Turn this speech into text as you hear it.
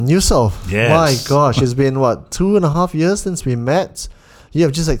Yusuf, Yes. my gosh, it's been what, 2.5 years since we met? You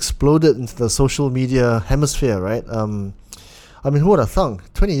have just exploded into the social media hemisphere, right? I mean, who would have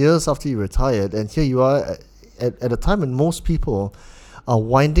thunk? 20 years after you retired, and here you are at a time when most people are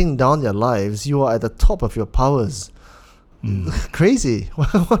winding down their lives. You are at the top of your powers. Crazy.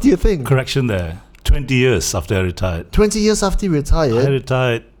 What do you think? Correction there. 20 years after I retired. 20 years after you I retired,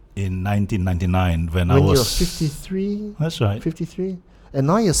 retired in 1999 when I when you were was... 53, That's right. 53, and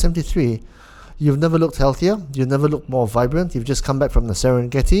now you're 73. You've never looked healthier. You've never looked more vibrant. You've just come back from the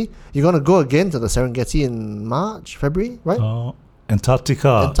Serengeti. You're going to go again to the Serengeti in March, February, right?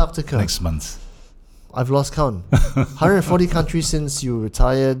 Antarctica Next month. I've lost count. 140 countries since you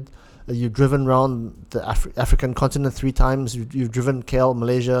retired. You've driven around the African continent 3 times. You've driven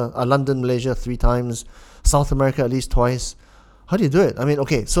London, Malaysia 3 times. South America at least twice. How do you do it? I mean,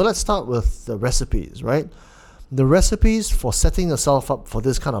 okay, so let's start with the recipes, right? The recipes for setting yourself up for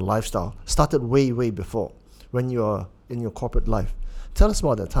this kind of lifestyle started way, way before, when you are in your corporate life. Tell us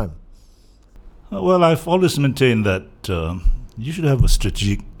about that time. Well, I've always maintained that you should have a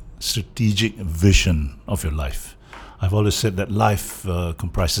strategic vision of your life. I've always said that life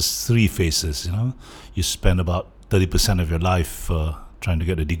comprises 3 phases. You spend about 30% of your life trying to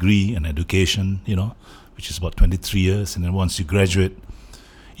get a degree and education, which is about 23 years, and then once you graduate,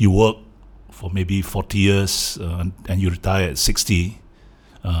 you work for maybe 40 years and you retire at 60.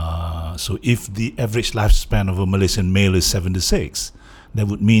 So if the average lifespan of a Malaysian male is 76, that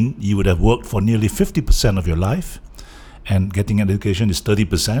would mean you would have worked for nearly 50% of your life, and getting an education is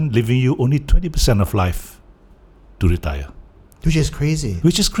 30%, leaving you only 20% of life to retire. Which is crazy.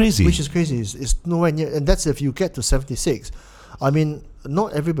 It's nowhere near, and that's if you get to 76. I mean,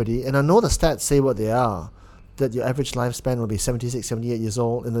 not everybody, and I know the stats say what they are, that your average lifespan will be 76, 78 years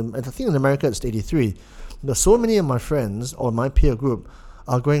old, and I think in America it's 83. But so many of my friends or my peer group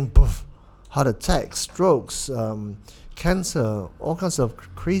are going heart attacks, strokes, cancer, all kinds of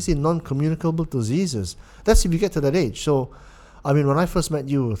crazy non-communicable diseases. That's if you get to that age. So, I mean, when I first met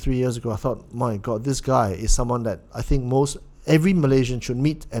you 3 years ago, I thought, my God, this guy is someone that I think every Malaysian should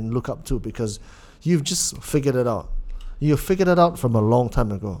meet and look up to, because you've just figured it out. You figured it out from a long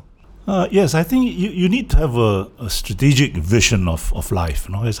time ago. Yes, I think you need to have a strategic vision of life.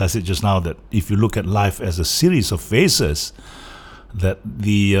 As I said just now, that if you look at life as a series of phases, that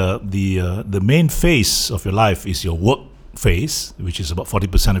the main phase of your life is your work phase, which is about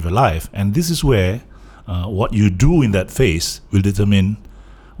 40% of your life, and this is where what you do in that phase will determine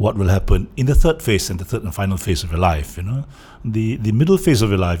what will happen in the third phase and the third and final phase of your life. The middle phase of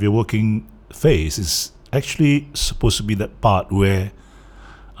your life, your working phase, is actually supposed to be that part where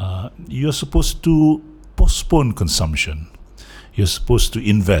you're supposed to postpone consumption. You're supposed to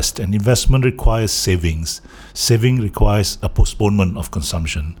invest, and investment requires savings. Saving requires a postponement of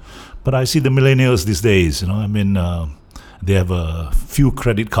consumption. But I see the millennials these days, they have a few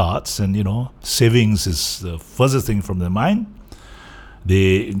credit cards, and savings is the furthest thing from their mind.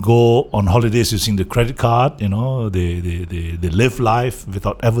 They go on holidays using the credit card. They live life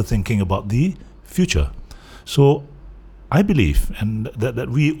without ever thinking about the future. So I believe, and that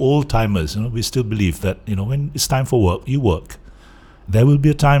we old timers, we still believe that when it's time for work, you work. There will be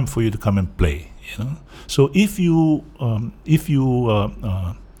a time for you to come and play. So if you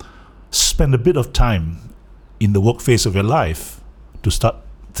spend a bit of time in the work phase of your life to start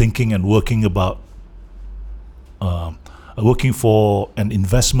thinking and working about working for an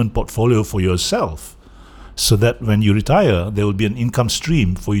investment portfolio for yourself, so that when you retire, there will be an income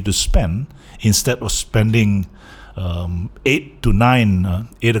stream for you to spend, instead of spending 8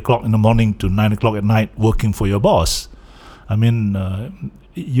 o'clock in the morning to 9 o'clock at night working for your boss. I mean,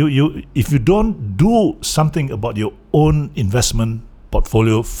 if you don't do something about your own investment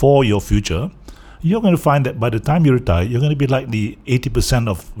portfolio for your future, you're going to find that by the time you retire, you're going to be like the 80%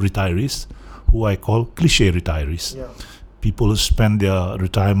 of retirees, who I call cliche retirees. Yeah. People who spend their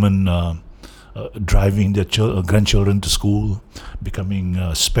retirement driving their grandchildren to school, becoming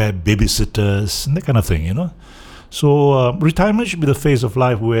spare babysitters, and that kind of thing, So retirement should be the phase of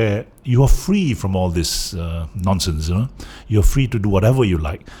life where you are free from all this nonsense. You're free to do whatever you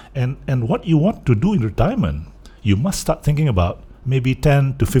like, and what you want to do in retirement, you must start thinking about maybe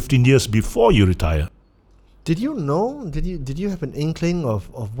 10 to 15 years before you retire. Did you know? Did you have an inkling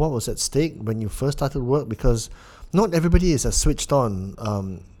of what was at stake when you first started work? Because not everybody is as switched on.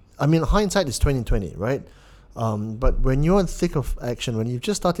 I mean, hindsight is 20/20, right? But when you're in the thick of action, when you've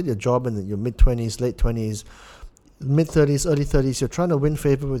just started your job in your mid-20s, late 20s, mid-30s, early 30s, you're trying to win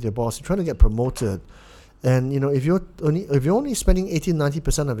favor with your boss, you're trying to get promoted, and if you're only spending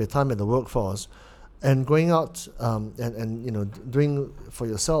 80-90% of your time in the workforce, and going out and doing for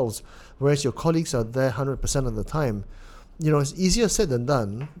yourselves, whereas your colleagues are there 100% of the time. It's easier said than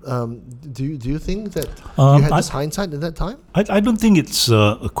done. Do you think that you had this hindsight at that time? I don't think it's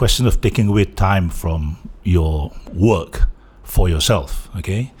a question of taking away time from your work for yourself.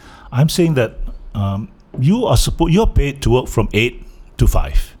 Okay, I'm saying that you're paid to work from 8 to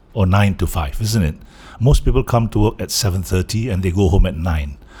 5 or 9 to 5, isn't it? Most people come to work at 7:30 and they go home at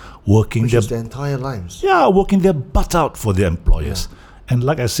 9, working which is their entire lives. Yeah, working their butt out for their employers. Yeah. And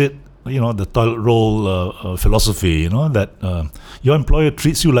like I said, the toilet roll philosophy, that your employer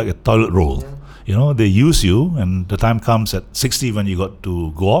treats you like a toilet roll. Yeah. They use you, and the time comes at 60 when you got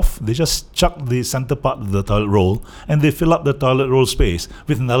to go off, they just chuck the center part of the toilet roll and they fill up the toilet roll space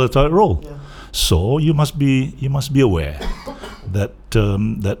with another toilet roll. Yeah. So you must be aware that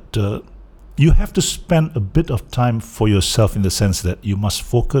you have to spend a bit of time for yourself, in the sense that you must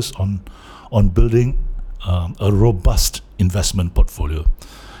focus on building a robust investment portfolio.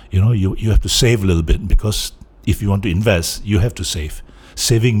 You have to save a little bit, because if you want to invest, you have to save.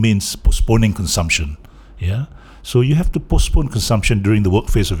 Saving means postponing consumption. Yeah. So you have to postpone consumption during the work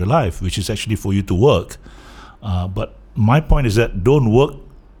phase of your life, which is actually for you to work. But my point is that don't work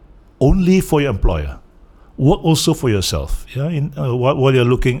only for your employer. Work also for yourself. Yeah. While you're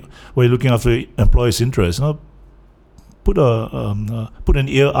looking after your employer's interest, put an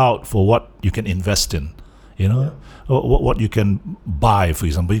ear out for what you can invest in. What you can buy. For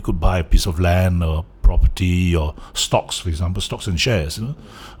example, you could buy a piece of land or property or stocks, for example, stocks and shares.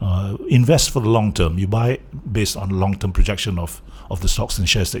 Invest for the long term. You buy based on long-term projection of the stocks and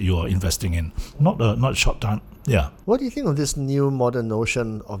shares that you are investing in, not short term. Yeah. What do you think of this new modern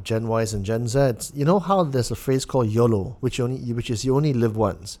notion of Gen Ys and Gen Zs? You know how there's a phrase called YOLO, which is you only live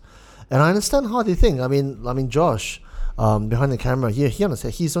once, and I understand how they think. I mean, Josh, behind the camera, he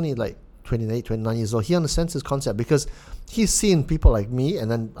understands. He's only like 28, 29 years old. He understands this concept because he's seen people like me, and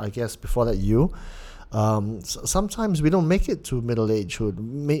then I guess before that you. Sometimes we don't make it to middle agehood.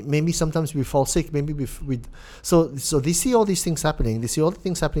 Maybe sometimes we fall sick. Maybe we so they see all these things happening. They see all the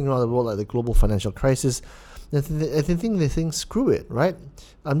things happening around the world, like the global financial crisis. And they think, screw it, right?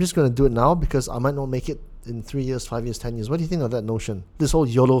 I'm just going to do it now because I might not make it in 3 years, 5 years, 10 years. What do you think of that notion? This whole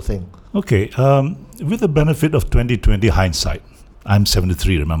YOLO thing. Okay, with the benefit of 2020 hindsight, I'm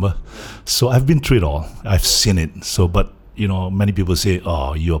 73, remember? So I've been through it all. I've seen it. So, but many people say,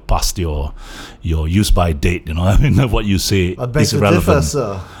 "Oh, you're past your use by date." What you say is irrelevant. Differ,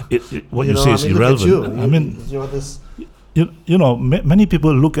 sir. What you say is irrelevant. Many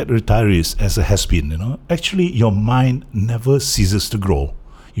people look at retirees as a has-been. Actually, your mind never ceases to grow.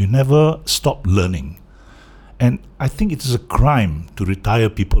 You never stop learning. And I think it is a crime to retire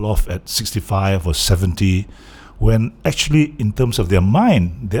people off at 65 or 70, when actually, in terms of their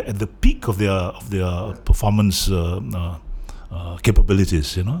mind, they're at the peak of their performance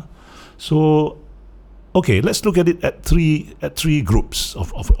capabilities. So, okay, let's look at it at three groups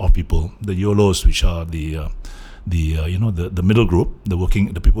of people. The YOLOs, which are the middle group,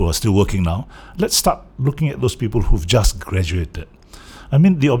 the people who are still working now. Let's start looking at those people who've just graduated. I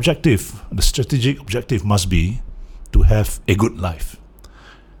mean, the strategic objective must be to have a good life.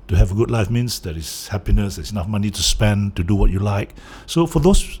 To have a good life means there is happiness, there's enough money to spend, to do what you like. So for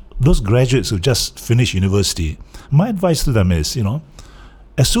those graduates who just finished university, my advice to them is,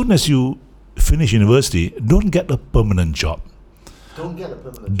 as soon as you finish university, don't get a permanent job. Don't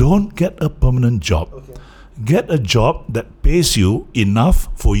get a permanent job. Okay. Get a job that pays you enough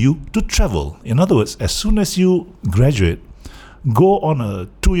for you to travel. In other words, as soon as you graduate, go on a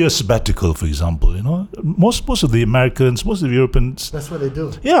 2-year sabbatical, for example. Most of the Americans, most of the Europeans. That's what they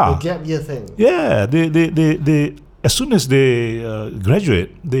do. Yeah, the gap year thing. Yeah, they as soon as they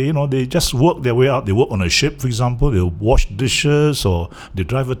graduate, they just work their way out. They work on a ship, for example. They wash dishes, or they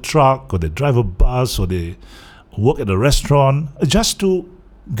drive a truck, or they drive a bus, or they work at a restaurant, just to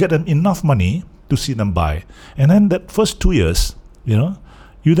get them enough money to see them by. And then that first 2 years,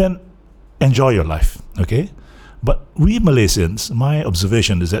 you then enjoy your life. Okay. But we Malaysians, my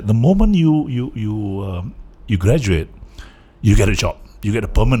observation is that the moment you graduate, you get a job. You get a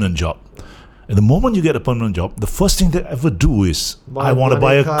permanent job. And the moment you get a permanent job, the first thing they ever do is, I want to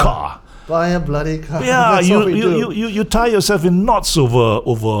buy a car. Buy a bloody car. Yeah, you tie yourself in knots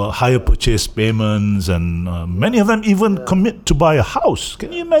over higher purchase payments, and many of them even commit to buy a house.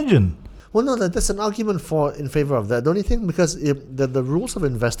 Can you imagine? Well, no, that's an argument in favor of that, don't you think? Because the rules of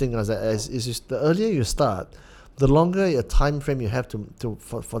investing is the earlier you start, the longer your time frame you have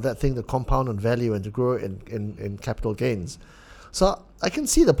for that thing to compound on value and to grow in capital gains. So I can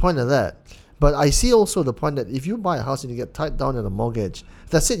see the point of that. But I see also the point that if you buy a house and you get tied down in a mortgage,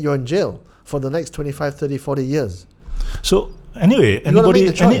 that's it, you're in jail. for the next 25, 30, 40 years. So anyway, gotta make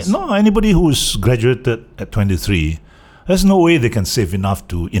the choice. anybody who's graduated at 23, there's no way they can save enough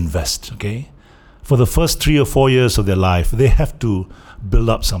to invest. Okay, for the first 3 or 4 years of their life, they have to build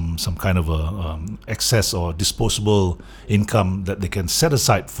up some kind of a excess or disposable income that they can set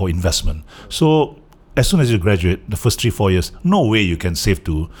aside for investment. So as soon as you graduate, the first 3-4 years, no way you can save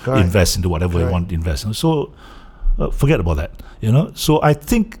to invest into whatever you want to invest in. So forget about that. So I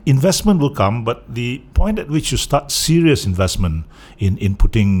think investment will come, but the point at which you start serious investment in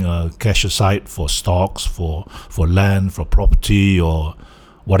putting cash aside for stocks, for land, for property, or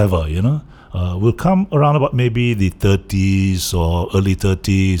whatever, will come around about maybe the 30s or early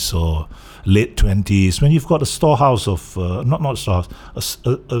 30s or late 20s, when you've got a storehouse of not storehouse,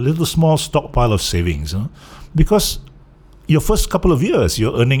 a little small stockpile of savings, because your first couple of years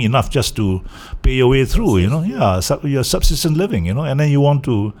you're earning enough just to pay your way through, your subsistence living, and then you want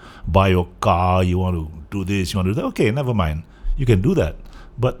to buy your car, you want to do this, you want to do that. Okay, never mind, you can do that.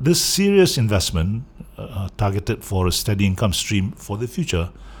 But this serious investment targeted for a steady income stream for the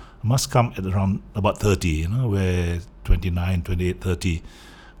future must come at around about 30, where 29, 28, 30,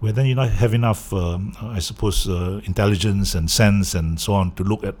 where then you have enough, I suppose, intelligence and sense and so on to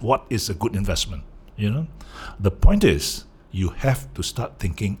look at what is a good investment. The point is, you have to start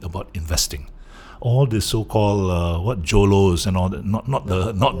thinking about investing. All the so-called Jolos and all that, not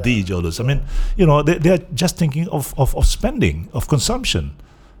the Jolos. I mean, they are just thinking of spending, of consumption.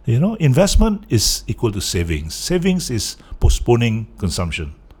 Investment is equal to savings. Savings is postponing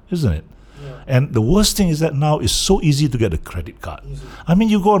consumption, isn't it? Yeah. And the worst thing is that now it's so easy to get a credit card. I mean,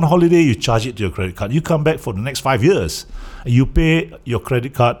 you go on holiday, you charge it to your credit card. You come back for the next 5 years, you pay your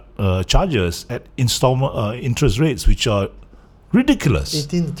credit card charges at installment interest rates, which are ridiculous.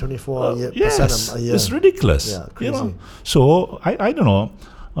 18 to 24% yes, a year. It's ridiculous. Yeah, crazy. So I don't know.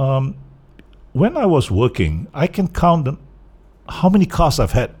 When I was working, I can count how many cars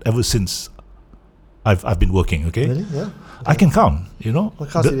I've had ever since I've been working. Okay, really? Yeah. I can count. What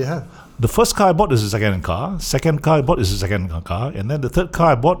cars did you have? The first car I bought is a second-hand car. Second car I bought is a second-hand car, and then the third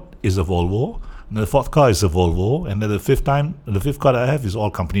car I bought is a Volvo. And the fourth car is a Volvo, and then the fifth car that I have is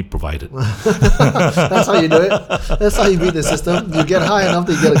all company provided. That's how you do it. That's how you beat the system. You get high enough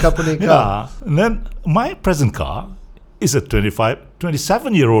to get a company car. Yeah. And then my present car is a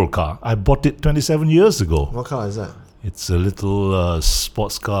 27-year-old car. I bought it 27 years ago. What car is that? It's a little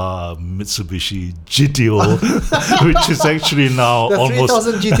sports car, Mitsubishi GTO, which is actually now the almost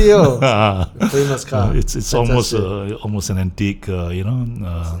 3000 GTO, famous car. It's almost an antique,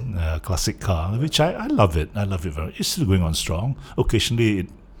 classic car, which I love it. I love it very. It's still going on strong. Occasionally, it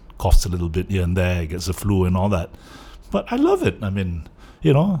coughs a little bit here and there, gets the flu and all that, but I love it. I mean,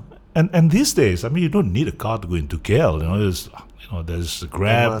 and these days, I mean, you don't need a car to go into KL. There's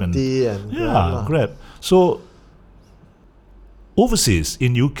Grab MRT and Grab. So overseas,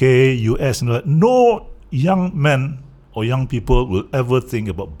 in UK, US, no young men or young people will ever think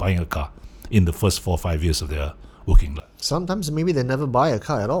about buying a car in the first 4 or 5 years of their working life. Sometimes maybe they never buy a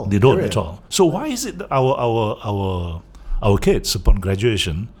car at all. They don't at all. So why is it that our kids, upon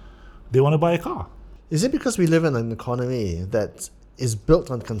graduation, they want to buy a car? Is it because we live in an economy that is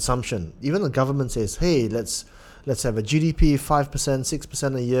built on consumption? Even the government says, hey, let's have a GDP 5%,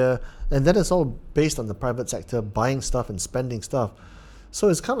 6% a year, and then it's all based on the private sector buying stuff and spending stuff. So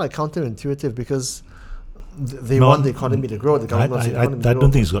it's kind of like counterintuitive because they want the economy to grow. The government wants the economy to grow. I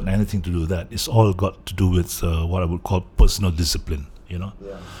don't think it's got anything to do with that. It's all got to do with what I would call personal discipline. Yeah.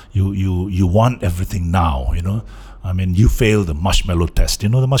 You want everything now. I mean, you failed the marshmallow test. You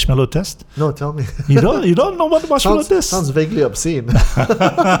know the marshmallow test? No, tell me. You don't know what the marshmallow test? Sounds vaguely obscene.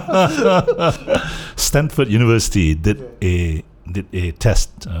 Stanford University did a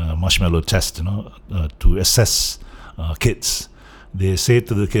test, marshmallow test, to assess kids. They say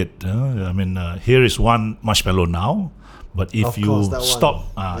to the kid, here is one marshmallow now, but if you stop,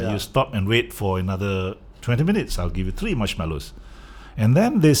 you stop and wait for another 20 minutes, I'll give you 3 marshmallows. And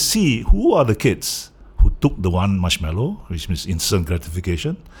then they see who are the kids who took the 1 marshmallow, which means instant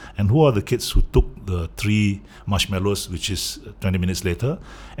gratification, and who are the kids who took the 3 marshmallows, which is 20 minutes later.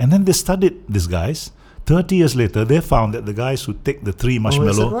 And then they studied these guys. 30 years later, they found that the guys who take the 3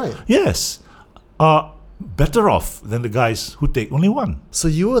 marshmallows, is that right? Yes, are better off than the guys who take only 1. So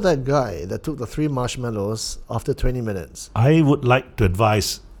you were that guy that took the 3 marshmallows after 20 minutes. I would like to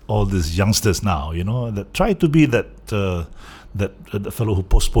advise all these youngsters now, that try to be that the fellow who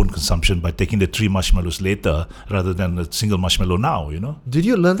postponed consumption by taking the 3 marshmallows later rather than a single marshmallow now, you know. Did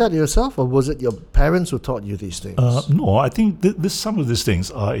you learn that yourself, or was it your parents who taught you these things? No, I think some of these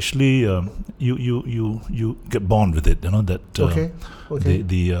things are actually you get born with it, you know. That okay.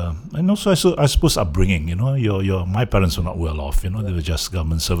 And also I suppose upbringing, you know. My parents were not well off, you know. They were just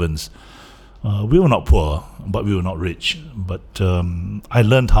government servants. We were not poor, but we were not rich. But I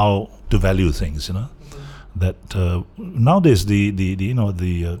learned how to value things, you know. That nowadays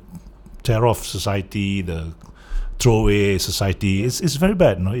the tear-off society, the throwaway society is very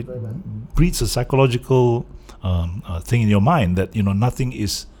bad. You know, it breeds a psychological thing in your mind that, you know, nothing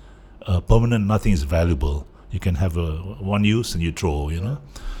is permanent, nothing is valuable. You can have one use and you throw, you know.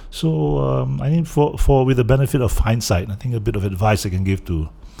 So I think for with the benefit of hindsight, I think a bit of advice I can give to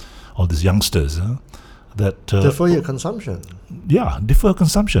all these youngsters, that defer your consumption. Yeah, defer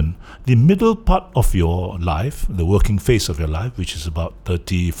consumption. The middle part of your life, the working phase of your life, which is about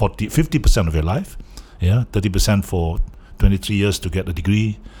 30, 40, 50% of your life, 30% for 23 years to get a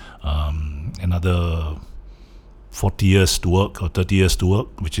degree, another 40 years to work or 30 years to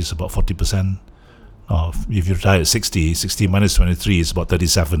work, which is about 40%. If you retire at 60 minus 23 is about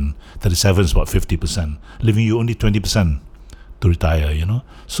 37. 37 is about 50%, leaving you only 20% to retire, you know.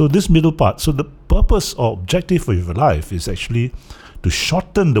 So this middle part, so the purpose or objective of your life is actually to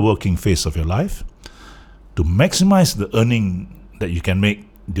shorten the working phase of your life, to maximize the earning that you can make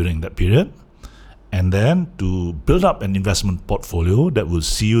during that period, and then to build up an investment portfolio that will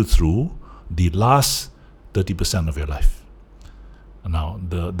see you through the last 30% of your life. Now,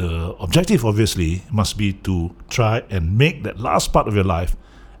 the objective obviously must be to try and make that last part of your life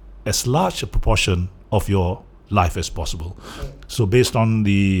as large a proportion of your life as possible. So based on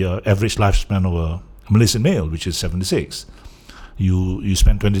the average lifespan of a Malaysian male, which is 76, you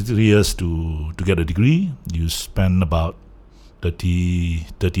spend 23 years to get a degree. You spend about 30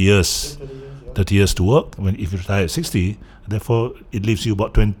 years to work. If you retire at 60, therefore it leaves you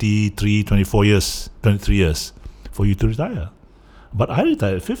about 23 years for you to retire. But I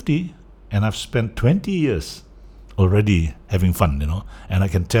retired at 50, and I've spent 20 years already having fun, you know. And I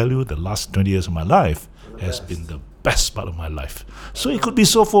can tell you the last 20 years of my life has been the best part of my life. So it could be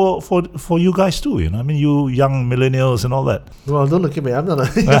so for you guys too, you know. I mean, you young millennials and all that. Well, don't look at me. I'm not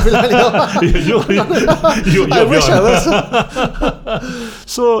a millennial. I wish I was.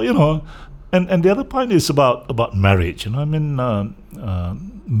 So, you know, and the other point is about marriage, you know. I mean,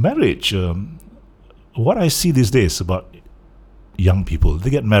 marriage, what I see these days about young people, they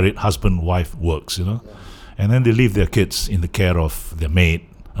get married, husband, wife works, you know, and then they leave their kids in the care of their maid.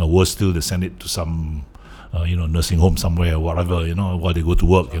 Worse still, they send it to some, nursing home somewhere or whatever, you know, while they go to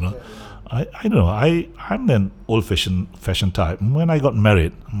work, you know. I don't know. I'm an old-fashioned type. When I got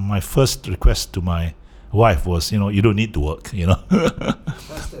married, my first request to my wife was, you know, you don't need to work, you know.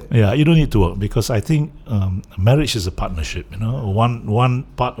 Yeah, you don't need to work, because I think marriage is a partnership, you know. One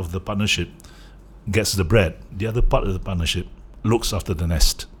part of the partnership gets the bread. The other part of the partnership looks after the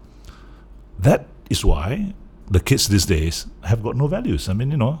nest. That is why the kids these days have got no values. I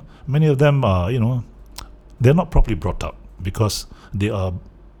mean, you know, many of them are, you know, they're not properly brought up because they are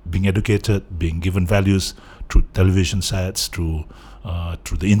being educated, being given values through television sets, through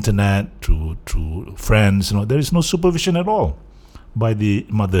the internet, through friends. You know, there is no supervision at all by the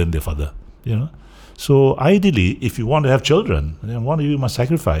mother and the father. You know, so ideally, if you want to have children, then one of you must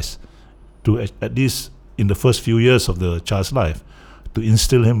sacrifice to at least in the first few years of the child's life to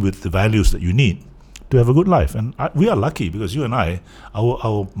instill him with the values that you need to have a good life. And we are lucky because you and I,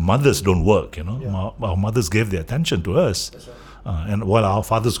 our mothers don't work, you know. Yeah. Our mothers gave their attention to us. That's right. And while our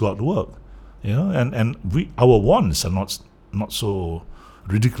fathers go out to work, you know, and our wants are not so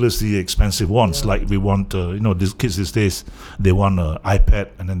ridiculously expensive wants. Like we want, these kids these days, they want an iPad,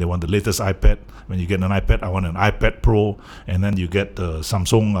 and then they want the latest iPad. When you get an iPad, I want an iPad Pro, and then you get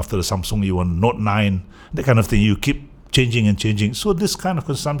Samsung. After the Samsung, you want Note 9, that kind of thing. You keep changing and changing. So this kind of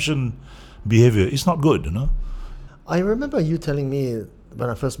consumption behavior is not good, you know. I remember you telling me when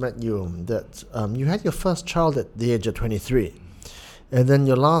I first met you that you had your first child at the age of 23, and then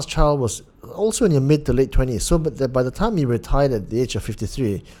your last child was also in your mid to late 20s. So, but by the time you retired at the age of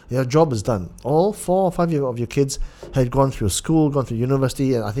 53, your job is done. All 4 or 5 of your kids had gone through school, gone through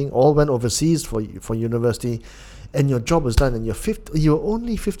university, and I think all went overseas for university, and your job was done. And you were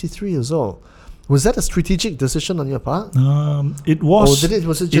only 53 years old. Was that a strategic decision on your part? It was. Or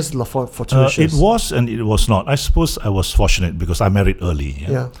was it just fortuitous? It was and it was not. I suppose I was fortunate because I married early.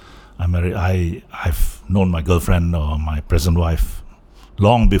 Yeah. I've known my girlfriend or my present wife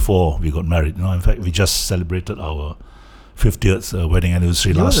long before we got married. You know, in fact, we just celebrated our 50th wedding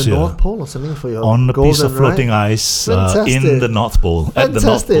anniversary You were last the year. North Pole or something for your On a golden, piece of floating right? ice Fantastic. in the North Pole, at the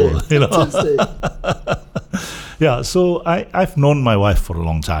North Pole. You know? Fantastic. Yeah, so I've known my wife for a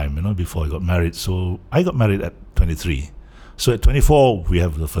long time, before I got married. So I got married at 23. So at 24, we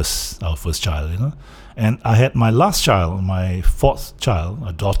have our first child, And I had my last child, my fourth child,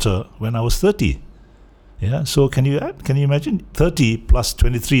 a daughter, when I was 30. Yeah, so can you imagine 30 plus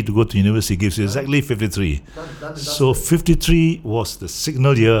 23 to go to university gives you exactly 53. So 53 was the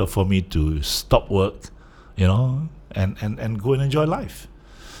signal year for me to stop work, and go and enjoy life.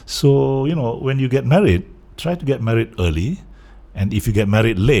 So, when you get married, try to get married early, and if you get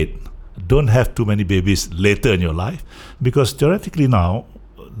married late, don't have too many babies later in your life, because theoretically now,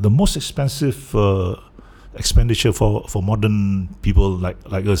 the most expensive expenditure for modern people like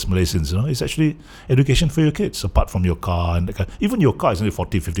us Malaysians, is actually education for your kids, apart from your car and even your car is only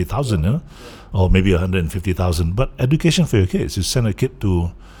 40,000-50,000, or maybe 150,000. But education for your kids, you send a kid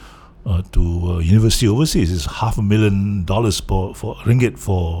to university overseas is $500,000 for ringgit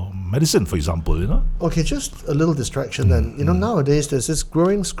for medicine, for example. Okay, just a little distraction then. Nowadays there's this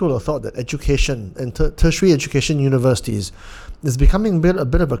growing school of thought that education and tertiary education universities is becoming a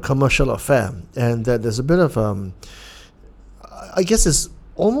bit of a commercial affair, and that there's a bit of I guess it's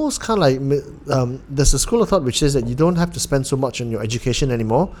almost kind of like there's a school of thought which says that you don't have to spend so much on your education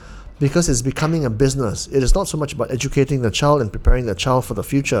anymore, because it's becoming a business. It is not so much about educating the child and preparing the child for the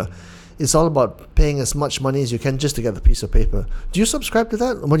future. It's all about paying as much money as you can just to get the piece of paper. Do you subscribe to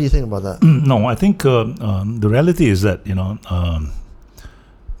that? What do you think about that? No, I think the reality is that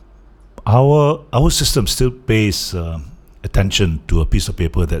our system still pays attention to a piece of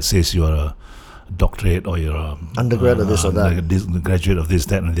paper that says you are a doctorate or you're a undergrad of this or that, graduate of this,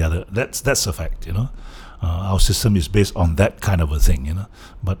 that, and the other. That's a fact. Our system is based on that kind of a thing.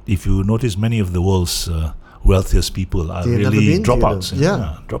 But if you notice, many of the world's wealthiest people are really dropouts.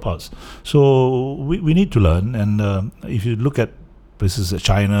 Dropouts. So we need to learn, and if you look at places like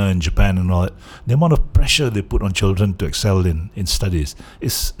China and Japan and all that, the amount of pressure they put on children to excel in studies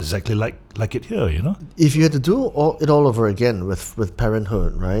is exactly like it here, If you had to do it all over again with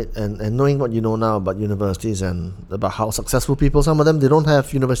parenthood, right, and knowing what you know now about universities and about how successful people, some of them, they don't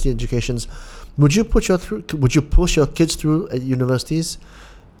have university educations, would you push your kids through at universities?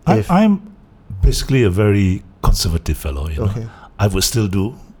 I'm basically a very conservative fellow, Okay. I would still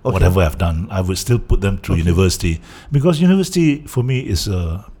do whatever I've done. I would still put them through university, because university for me is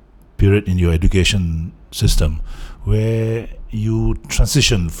a period in your education system where you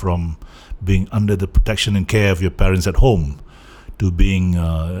transition from being under the protection and care of your parents at home to being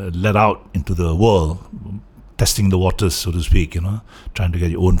let out into the world, testing the waters, so to speak, trying to get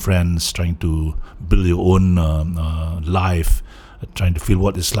your own friends, trying to build your own life, trying to feel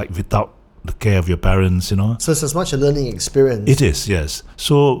what it's like without the care of your parents, So it's as much a learning experience. It is, yes.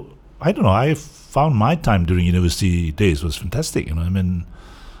 So, I don't know, I found my time during university days was fantastic,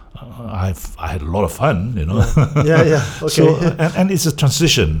 I had a lot of fun, Yeah, okay. So, and it's a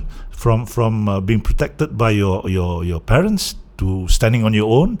transition from being protected by your parents to standing on your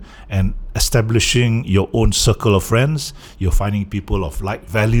own and establishing your own circle of friends. You're finding people of like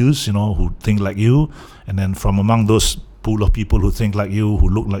values, who think like you, and then from among those pool of people who think like you, who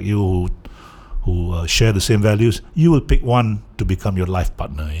look like you, who share the same values, you will pick one to become your life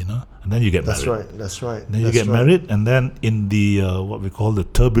partner, and then you get married. That's right. Then you get married, and then in the what we call the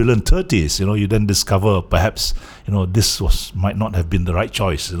turbulent 30s, you then discover perhaps, this might not have been the right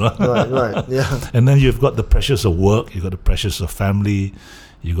choice, Right, yeah. And then you've got the pressures of work, you've got the pressures of family,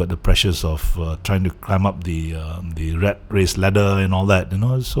 you've got the pressures of trying to climb up the rat race ladder and all that,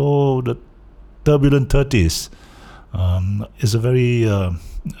 So the turbulent 30s is a very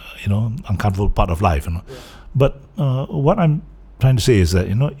uncomfortable part of life, But what I'm trying to say is that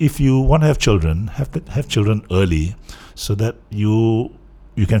if you want to have children, have children early, so that you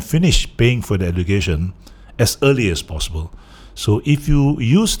can finish paying for the education as early as possible. So if you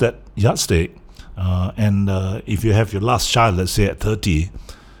use that yardstick, and if you have your last child, let's say at 30,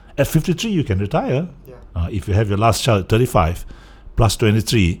 at 53 you can retire. If you have your last child at 35 plus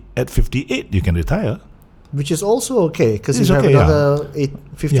 23, at 58 you can retire. Which is also okay, because you have another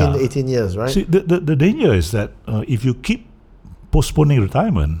 15 to 18 years, right? See, the danger is that if you keep postponing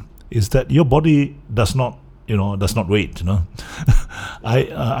retirement, is that your body does not wait.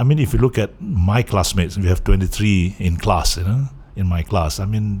 I mean, if you look at my classmates, we have 23 in class. In my class,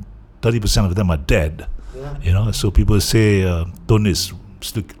 30% of them are dead. Yeah. So people say Tun is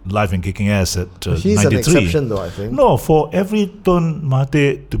still alive and kicking ass at 93. He's an exception, though, I think. No, for every Tun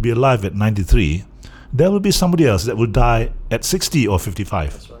Mahathir to be alive at 93. There will be somebody else that will die at 60 or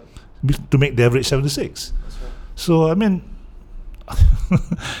 55. That's right. To make the average 76. That's right. So I mean,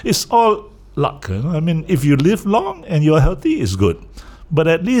 it's all luck. I mean, if you live long and you're healthy, it's good. But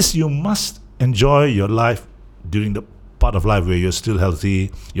at least you must enjoy your life during the part of life where you're still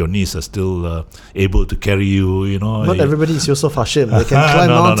healthy, your knees are still able to carry you, Not everybody is Yusof Hashim. They can climb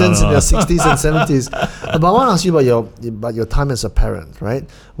mountains in their 60s and 70s. But I want to ask you about your time as a parent, right?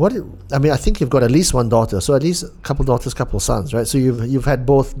 I think you've got at least one daughter, so at least a couple daughters, couple sons, right? So you've had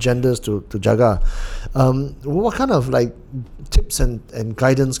both genders to jaga. What kind of tips and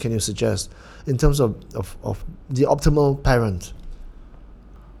guidance can you suggest in terms of the optimal parent?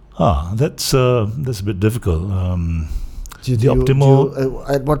 That's a bit difficult.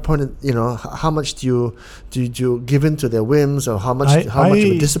 At what point, how much do you give in to their whims, or how much of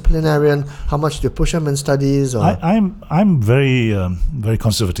a disciplinarian? How much do you push them in studies? Or I'm very very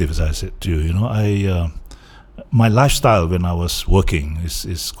conservative, as I said to you. My lifestyle when I was working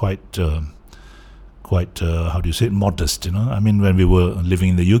is quite how do you say it, modest. I mean, when we were living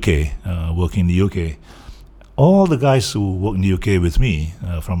in the UK, working in the UK, all the guys who work in the UK with me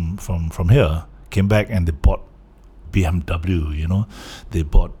from here came back and they bought BMW, they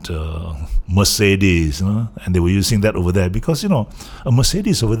bought Mercedes, and they were using that over there because, a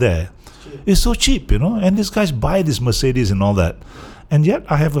Mercedes over there is so cheap, and these guys buy this Mercedes and all that. And yet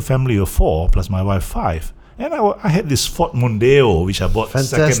I have a family of 4 plus my wife 5. And I had this Ford Mondeo, which I bought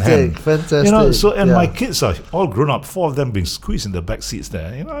second-hand. Fantastic. My kids are all grown up, 4 of them being squeezed in the back seats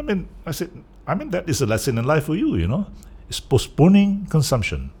there. I said, that is a lesson in life for you, It's postponing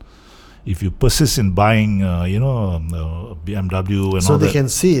consumption. If you persist in buying, BMW and so all that. So they can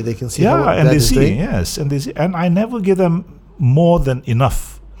see yeah, how and that they is see, doing? yes. And they see. And I never give them more than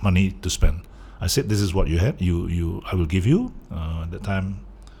enough money to spend. I said, this is what you had. I will give you, at the time,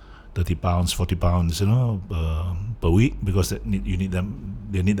 £30, £40, per week, because they need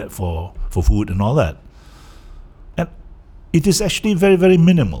that for food and all that. And it is actually very, very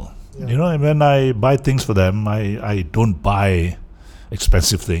minimal. Yeah. And when I buy things for them, I don't buy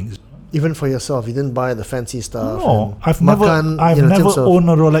expensive things. Even for yourself, you didn't buy the fancy stuff. No, I've never owned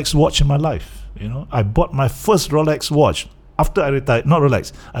a Rolex watch in my life. I bought my first Rolex watch after I retired. Not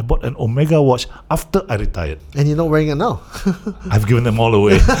Rolex. I bought an Omega watch after I retired. And you're not wearing it now. I've given them all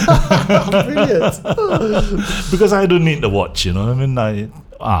away. Brilliant. Because I don't need the watch.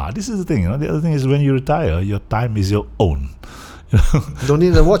 This is the thing. The other thing is, when you retire, your time is your own. Don't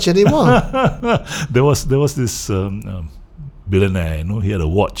need a watch anymore. There was this billionaire. He had a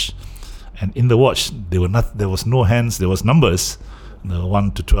watch. And in the watch, there was no hands, there was numbers,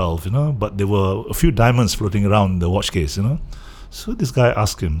 1 to 12, but there were a few diamonds floating around the watch case, So this guy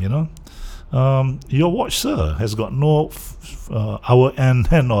asked him, your watch, sir, has got no hour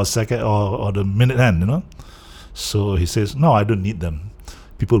hand or second or the minute hand, So he says, no, I don't need them.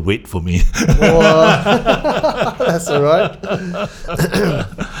 People wait for me. That's all right.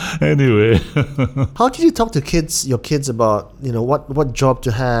 Anyway. How did you talk to your kids about, what job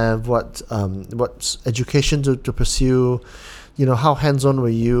to have, what education to pursue, how hands-on were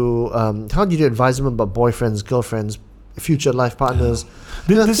you? How did you advise them about boyfriends, girlfriends, future life partners?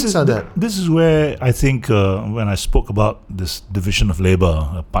 This is where I think when I spoke about this division of labor,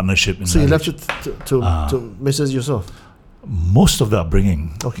 a partnership in so marriage, you left it to Mrs. Yusof? Most of the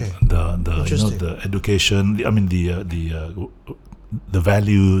upbringing, okay, the education, the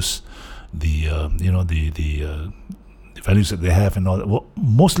values, the values that they have and all that, were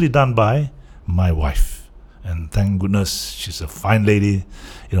mostly done by my wife. And thank goodness she's a fine lady.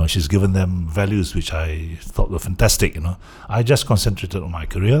 She's given them values which I thought were fantastic. I just concentrated on my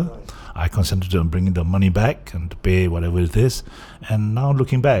career. I concentrated on bringing the money back and to pay whatever it is. And now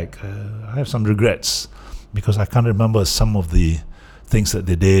looking back, I have some regrets, because I can't remember some of the things that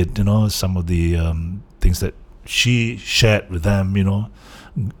they did, some of the things that she shared with them,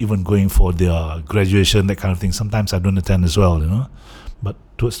 even going for their graduation, that kind of thing. Sometimes I don't attend as well, But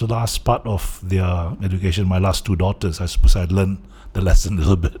towards the last part of their education, my last 2 daughters, I suppose I'd learned the lesson a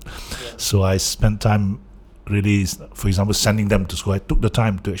little bit. Yeah. So I spent time really, for example, sending them to school. I took the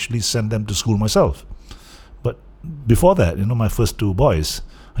time to actually send them to school myself. But before that, my first 2 boys,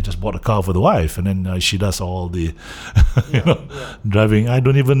 I just bought a car for the wife, and then she does all the, driving. I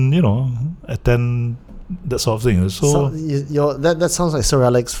don't even, attend that sort of thing. So that sounds like Sir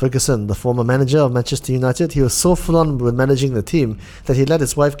Alex Ferguson, the former manager of Manchester United. He was so full on with managing the team that he let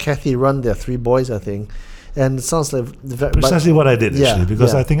his wife Kathy run their 3 boys, I think. And it sounds like precisely what I did, actually,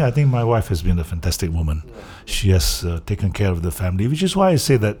 because I think my wife has been a fantastic woman. Yeah. She has taken care of the family, which is why I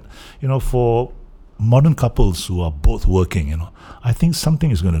say that, for modern couples who are both working, I think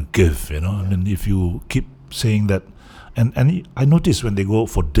something is going to give, I mean, if you keep saying that And I notice when they go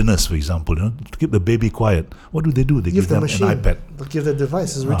for dinners, for example, to keep the baby quiet, what do? They give them an iPad. They'll give the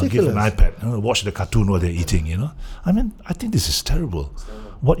device. It's ridiculous. Give an iPad. Watch the cartoon while they're eating. I mean, I think this is terrible.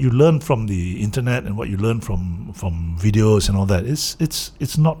 What you learn from the internet and what you learn from videos and all that,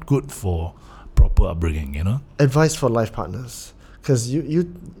 it's not good for proper upbringing. Advice for life partners. Because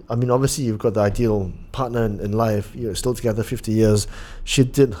I mean, obviously you've got the ideal partner in life. You're still together 50 years. She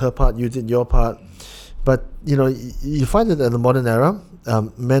did her part, you did your part. But, you find that in the modern era,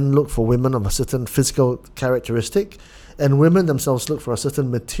 men look for women of a certain physical characteristic, and women themselves look for a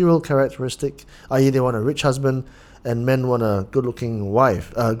certain material characteristic, i.e. they want a rich husband, and men want a good-looking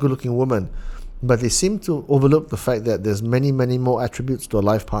wife, a good-looking woman. But they seem to overlook the fact that there's many, many more attributes to a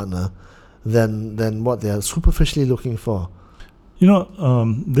life partner than what they're superficially looking for. There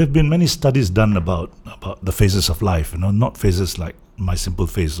have been many studies done about the phases of life, not phases like my simple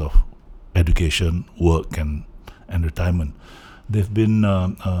phase of education, work, and retirement. There have been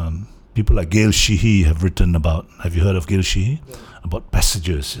people like Gail Sheehy have written about. Have you heard of Gail Sheehy? Yeah. About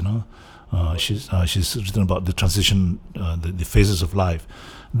passages. She's written about the transition, the phases of life.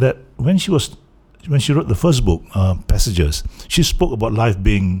 That when she wrote the first book, Passages, she spoke about life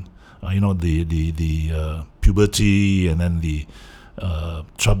being, the puberty, and then the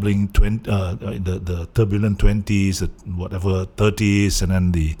troubling the turbulent 20s, the whatever 30s, and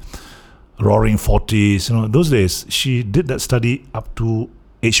then the roaring 40s. Those days she did that study up to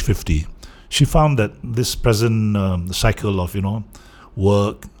age 50. She found that this present cycle of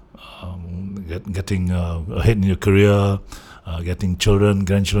work, getting ahead in your career, getting children,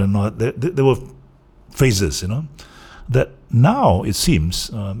 grandchildren, there were phases. That now it seems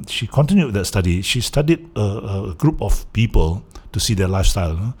she continued with that study. She studied a group of people to see their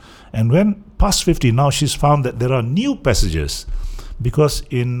lifestyle, and when past 50, now she's found that there are new passages, because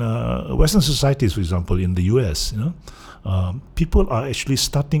in Western societies, for example, in the US, people are actually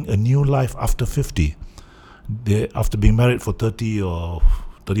starting a new life after 50. After being married for 30 or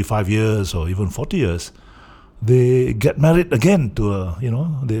 35 years or even 40 years, they get married again to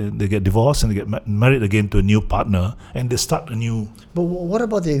they get divorced and they get married again to a new partner, and they start a new. But what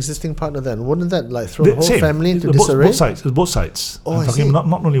about the existing partner then? Wouldn't that throw the whole family into disarray? Both sides. I'm talking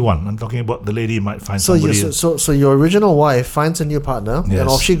not only one. I'm talking about the lady might find somebody. So your original wife finds a new partner, and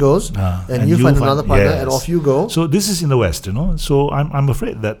off she goes, and you find another partner, and off you go. So this is in the West, So I'm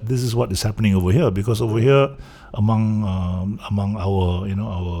afraid that this is what is happening over here, because over here among our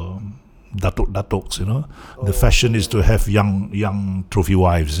our Datoks, the fashion is to have young trophy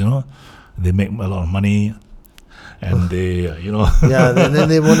wives, They make a lot of money, and they, Yeah, and then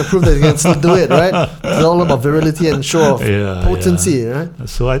they want to prove that they can still do it, right? It's all about virility and show of potency, right?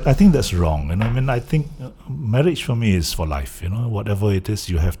 So I think that's wrong. I think marriage for me is for life, Whatever it is,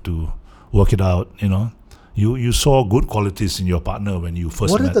 you have to work it out, You saw good qualities in your partner when you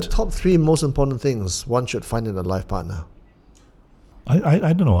first met. What are the top 3 most important things one should find in a life partner?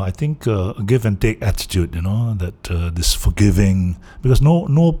 I don't know. I think a give and take attitude, that this forgiving, because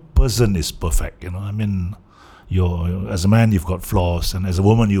no person is perfect, as a man you've got flaws, and as a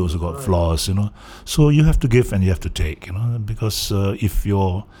woman you also got flaws, So you have to give and you have to take, because if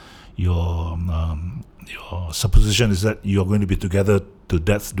your supposition is that you're going to be together to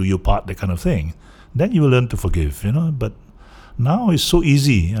death do you part, that kind of thing, then you will learn to forgive, But now it's so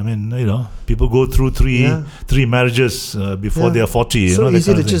easy. People go through three marriages before they are 40. So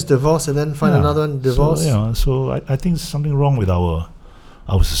easy to just divorce and then find another one, divorce. So I think there's something wrong with our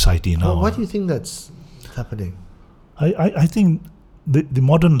society now. Why do you think that's happening? I think the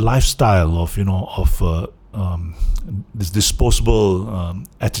modern lifestyle of this disposable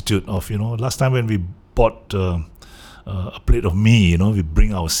attitude of last time when we bought a plate of mee, we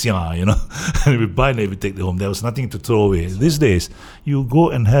bring our sia, and we buy it, we take it home. There was nothing to throw away. These days, you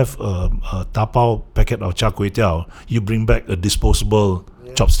go and have a tapao packet of char kway teow, you bring back a disposable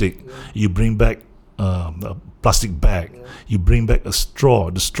chopstick, you bring back a plastic bag, you bring back a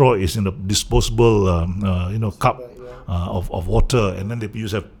straw. The straw is in a disposable, cup of water, and then they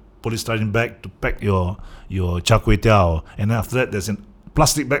use a polystyrene bag to pack your char kway teow, and after that, there's a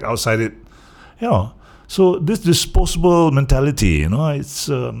plastic bag outside it, So this disposable mentality,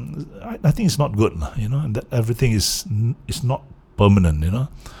 it's I think it's not good, and that everything is not permanent,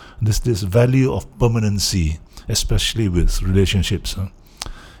 This value of permanency, especially with relationships,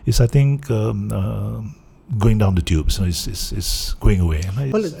 is I think going down the tubes. It's going away.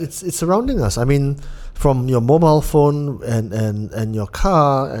 Well, it's surrounding us. From your mobile phone and your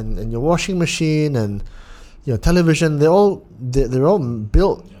car and your washing machine and your television, they're all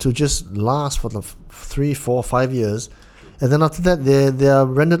built to just last for the 3, 4, 5 years, And then after that, they are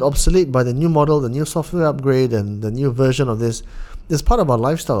rendered obsolete by the new model, the new software upgrade, and the new version of this. It's part of our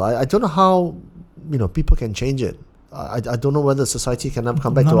lifestyle. I don't know how people can change it. I don't know whether society can ever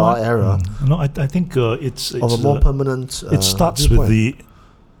come back to our era. No, I think it's of a more permanent. It starts viewpoint. with the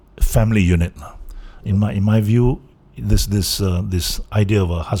family unit. In my view, this idea of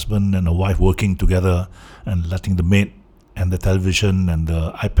a husband and a wife working together and letting the maid and the television and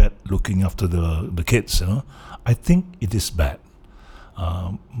the iPad looking after the kids, I think it is bad.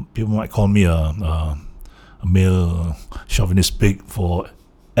 People might call me a male chauvinist pig for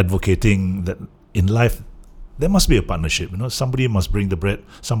advocating that in life there must be a partnership. Somebody must bring the bread,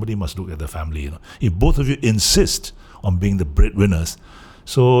 somebody must look at the family. If both of you insist on being the breadwinners,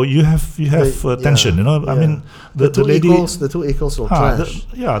 so you have tension. I mean, the two equals will clash.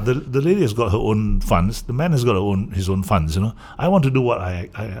 The lady has got her own funds. The man has got his own funds. I want to do what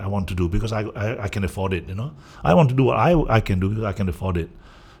I want to do because I can afford it. I want to do what I can do because I can afford it.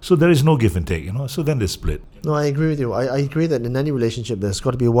 So there is no give and take. So then they split. No, I agree with you. I agree that in any relationship, there's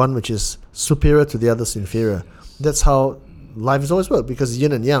got to be one which is superior to the other's inferior. That's how life has always worked, because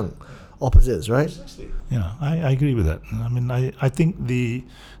yin and yang, opposites, right? Yeah, I agree with that. I mean, I think the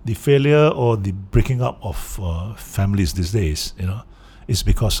failure or the breaking up of families these days, is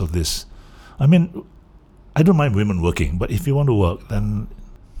because of this. I mean, I don't mind women working, but if you want to work,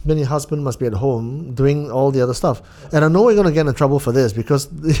 then your husband must be at home doing all the other stuff. And I know we're going to get in trouble for this, because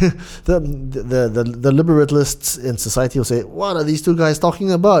the liberalists in society will say, what are these two guys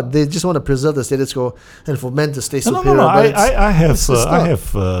talking about? They just want to preserve the status quo and for men to stay superior. No. I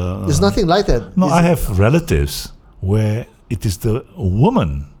have. There's nothing like that. No, I have relatives where it is the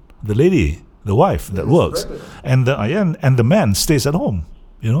woman, the lady, the wife that works, and the man stays at home.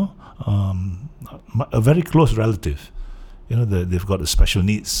 A very close relative. They've got a special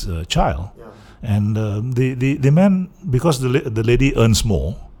needs child, and the man, because the lady earns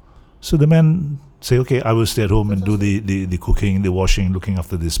more, so the man say, okay, I will stay at home and do the cooking, the washing, looking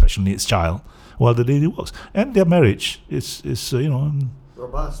after the special needs child, while the lady works, and their marriage is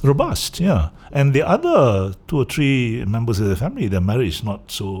robust, yeah. And the other 2 or 3 members of the family, their marriage is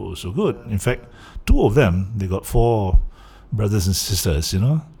not so good. In fact, 2 of them, they got 4 brothers and sisters,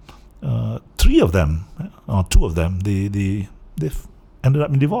 3 of them, or 2 of them, they've ended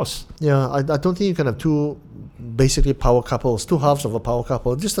up in divorce. Yeah, I don't think you can have 2 basically power couples, 2 halves of a power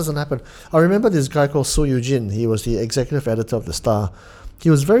couple. It just doesn't happen. I remember this guy called So Eugene. He was the executive editor of The Star. He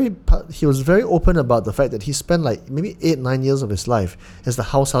was very open about the fact that he spent like maybe 8-9 years of his life as the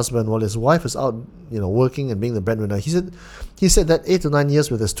house husband while his wife was out, working and being the breadwinner. He said that 8 to 9 years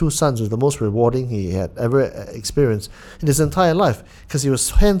with his 2 sons was the most rewarding he had ever experienced in his entire life, because he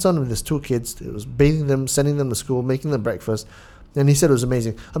was hands-on with his 2 kids. He was bathing them, sending them to school, making them breakfast, and he said it was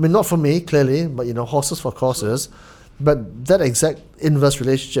amazing. I mean, not for me, clearly, but horses for courses. But that exact inverse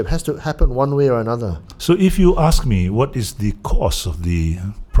relationship has to happen one way or another. So if you ask me what is the cause of the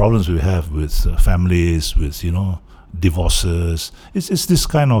problems we have with families, with, divorces, it's this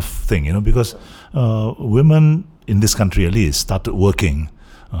kind of thing, because women in this country at least started working.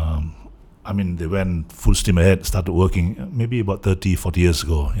 They went full steam ahead, started working maybe about 30, 40 years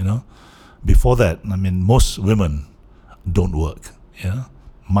ago, Before that, most women don't work,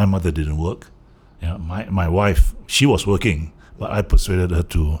 My mother didn't work. Yeah, my wife, she was working, but I persuaded her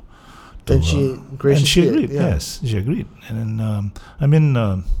to. And she graciously agreed. Yeah. Yes, she agreed. And then,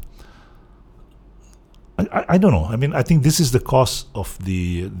 I don't know. I think this is the cause of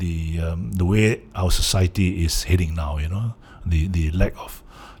the way our society is heading now. The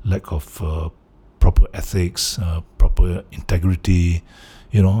lack of proper ethics, proper integrity.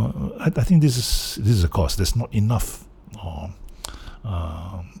 I think this is a cause. There's not enough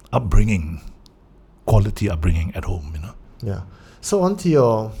quality upbringing at home, Yeah. So on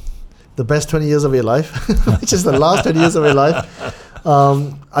to the best 20 years of your life, which is the last 20 years of your life.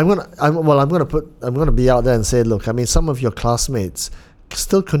 I'm gonna be out there and say, look, some of your classmates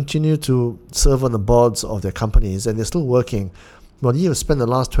still continue to serve on the boards of their companies, and they're still working. Well, you have spent the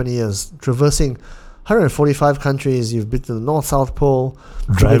last 20 years traversing 145 countries. You've been to the North South Pole,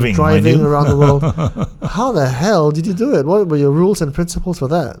 driving around the world. How the hell did you do it? What were your rules and principles for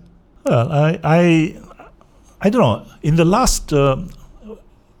that? Well, I don't know. In the last,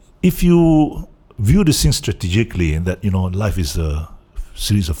 if you view this thing strategically, that life is a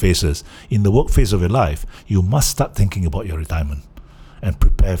series of phases. In the work phase of your life, you must start thinking about your retirement and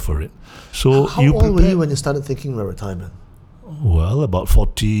prepare for it. So how old were you when you started thinking about retirement? Well, about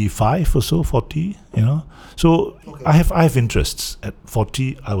 45 or so, 40. So okay. I have interests. At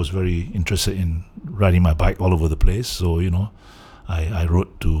 40, I was very interested in riding my bike all over the place. So I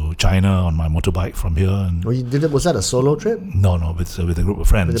rode to China on my motorbike from here. And you did it? Was that a solo trip? No, with a group of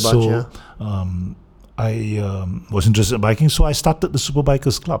friends. With a bunch, I was interested in biking, so I started the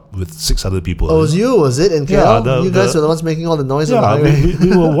Superbikers Club with 6 other people. Oh, was it in KL? Yeah, you guys were the ones making all the noise on the Yeah, highway.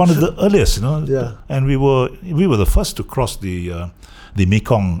 we were one of the earliest, Yeah. And we were the first to cross the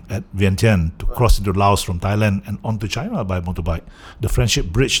Mekong at Vientiane, to cross into Laos from Thailand and onto China by motorbike. The friendship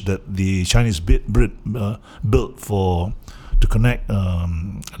bridge that the Chinese built to connect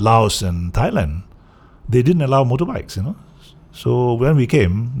Laos and Thailand, they didn't allow motorbikes, So when we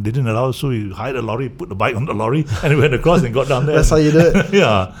came, they didn't allow us, so we hired a lorry, put the bike on the lorry, and we went across and got down there. That's how you do it.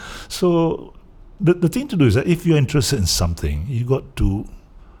 Yeah. So the thing to do is that if you're interested in something, you got to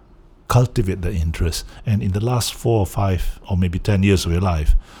cultivate the interest. And in the last 4 or 5 or maybe 10 years of your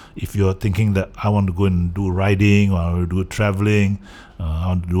life, if you're thinking that I want to go and do riding, or I want to do traveling, I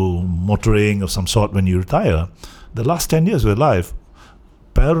want to do motoring of some sort when you retire, the last 10 years of your life,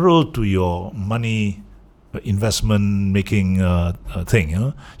 parallel to your money investment making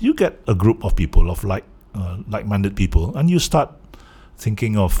thing, you get a group of people, of like-minded people, and you start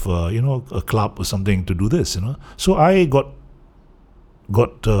thinking of a club or something to do this. So I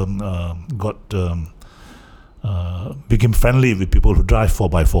became friendly with people who drive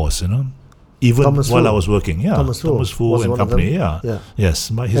 4x4s. Even Thomas while Fu. I was working, Thomas Fu and one of company, them. yes,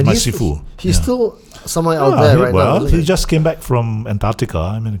 he's my sifu. He's still somewhere out there right now. Well, he just came back from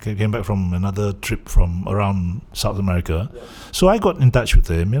Antarctica. He came back from another trip from around South America. Yeah. So I got in touch with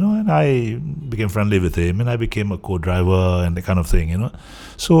him, and I became friendly with him, and I became a co-driver and that kind of thing,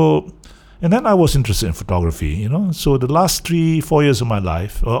 So, and then I was interested in photography, So the last 3-4 years of my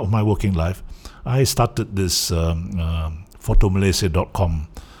life, of my working life, I started this photomalaysia.com.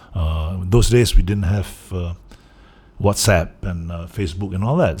 Those days we didn't have WhatsApp and Facebook and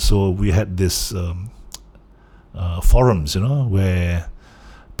all that, so we had this forums, where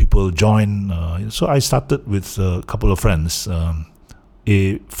people join. So I started with a couple of friends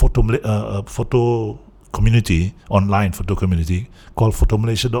a photo community, online photo community called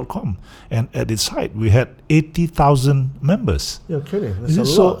photomalaysia.com, and at its height we had 80,000 members. You're kidding? That's a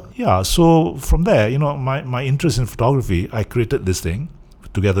lot. Yeah. So from there, my interest in photography, I created this thing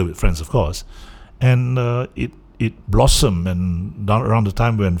together with friends, of course, and it blossomed. And around the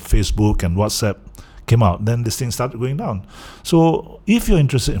time when Facebook and WhatsApp came out, then this thing started going down. So if you're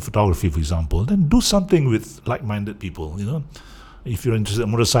interested in photography, for example, then do something with like-minded people. If you're interested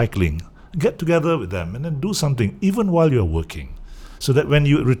in motorcycling, get together with them and then do something even while you're working, so that when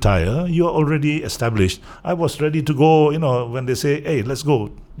you retire, you're already established. I was ready to go, when they say, hey, let's go,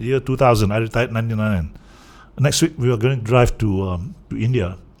 year 2000, I retired in 1999. Next week we were going to drive to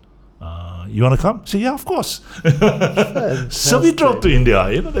India. You want to come? Say, yeah, of course. So we drove to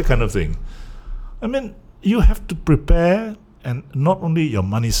India, that kind of thing. You have to prepare, and not only your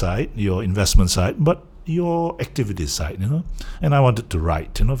money side, your investment side, but your activity side, And I wanted to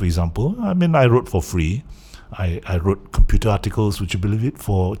write, for example. I wrote for free. I wrote computer articles, would you believe it,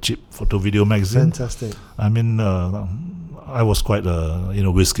 for cheap photo video magazine. Fantastic. I was quite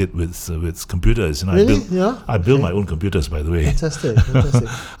a whiz kid with computers. Really? I built my own computers, by the way. Fantastic.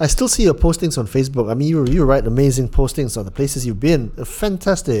 I still see your postings on Facebook. You write amazing postings on the places you've been.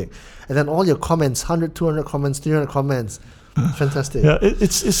 Fantastic. And then all your comments, 100, 200 comments, 300 comments. Fantastic. Yeah,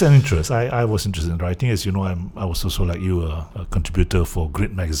 it's an interest. I was interested in writing. As you know, I was also, like you, a contributor for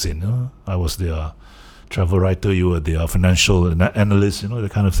Grit magazine. I was their travel writer. You were their financial analyst. The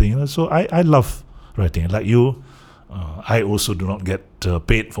kind of thing. So I love writing. Like you, I also do not get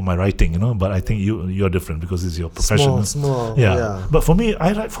paid for my writing. But I think you're different because it's your profession. Small. Yeah. But for me,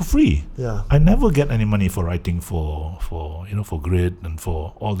 I write for free. Yeah. I never get any money for writing for Grit and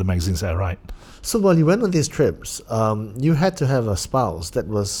for all the magazines I write. So while you went on these trips, you had to have a spouse that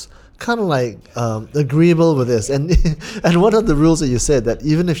was kind of like agreeable with this. And and what are the rules that you said, that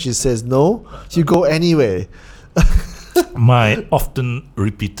even if she says no, you go anyway? My often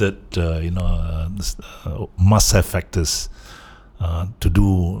repeated, must-have factors to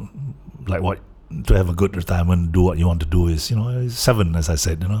do, like what, to have a good retirement, do what you want to do is, 7, as I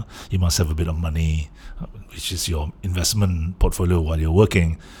said, you must have a bit of money, which is your investment portfolio while you're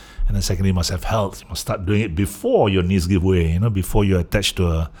working. And then secondly, you must have health. You must start doing it before your knees give way, before you're attached to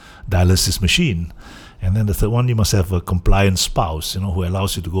a dialysis machine. And then the third one, you must have a compliant spouse, who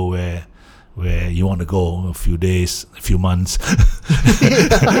allows you to go where you want to go a few days, a few months.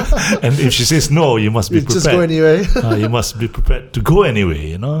 And if she says no, you must be prepared. Just go anyway. You must be prepared to go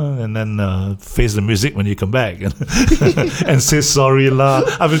anyway, and then face the music when you come back and say sorry lah.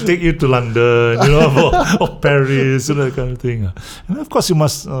 I will take you to London, or Paris, that kind of thing. And of course, you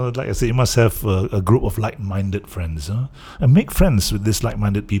must, like I said, you must have a group of like-minded friends, and make friends with these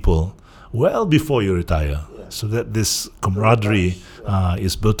like-minded people well before you retire, so that this camaraderie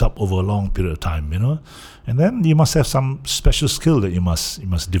is built up over a long period of time, And then you must have some special skill that you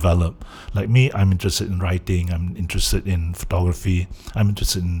must develop. Like me, I'm interested in writing, I'm interested in photography, I'm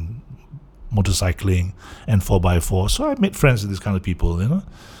interested in motorcycling and 4x4. So I made friends with these kind of people,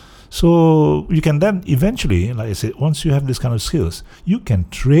 So you can then eventually, like I said, once you have this kind of skills, you can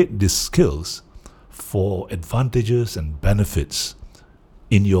trade these skills for advantages and benefits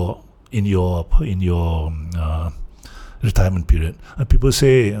in your retirement period. And people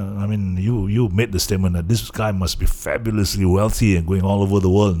say, you made the statement that this guy must be fabulously wealthy and going all over the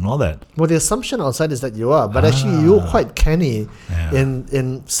world and all that. Well, the assumption outside is that you are, but actually you're quite canny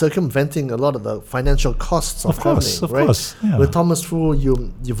in circumventing a lot of the financial costs of traveling. Of course. Yeah. With Thomas Fu,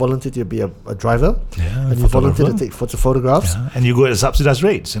 you volunteered to be a driver, and you volunteered to take photographs, and you go at subsidized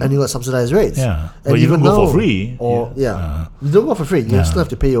rates. And you got subsidized rates. Yeah, and but you don't go for free. You don't go for free. You still have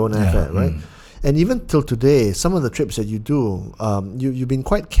to pay your own airfare, right? And even till today, some of the trips that you do, you've been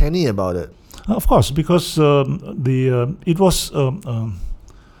quite canny about it. Of course, because it was a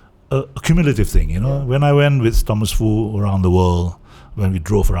cumulative thing. When I went with Thomas Fu around the world, when we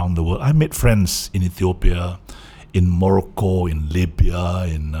drove around the world, I made friends in Ethiopia, in Morocco, in Libya,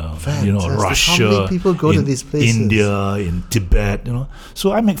 in Russia, how many people go to these places? India, in Tibet,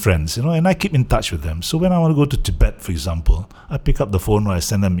 So I make friends, and I keep in touch with them. So when I want to go to Tibet, for example, I pick up the phone or I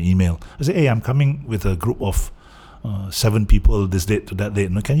send them an email. I say, hey, I'm coming with a group of 7 people this date to that date.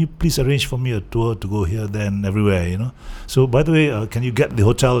 Can you please arrange for me a tour to go here, there, and everywhere? So by the way, can you get the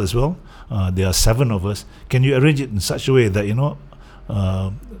hotel as well? There are 7 of us. Can you arrange it in such a way that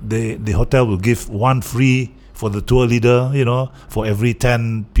the hotel will give 1 free for the tour leader, for every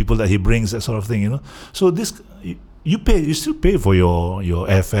 10 people that he brings, that sort of thing, So this, you still pay for your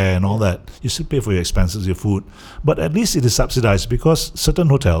airfare and all that. You still pay for your expenses, your food. But at least it is subsidized, because certain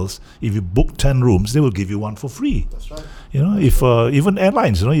hotels, if you book 10 rooms, they will give you 1 for free. That's right. If even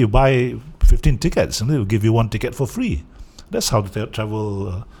airlines, you buy 15 tickets and they will give you 1 ticket for free. That's how the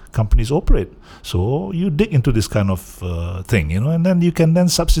travel companies operate. So you dig into this kind of thing, and then you can then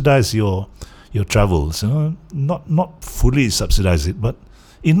subsidize your travels, not fully subsidize it, but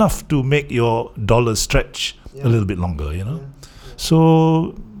enough to make your dollars stretch a little bit longer,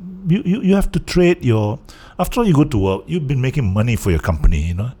 So you have to trade after all you go to work, you've been making money for your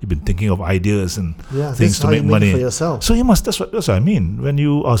company, You've been thinking of ideas and things to make money for yourself. So that's what I mean. When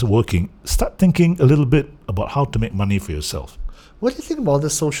you are working, start thinking a little bit about how to make money for yourself. What do you think about the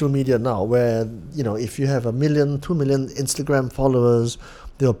social media now, where, if you have 1 million, 2 million Instagram followers,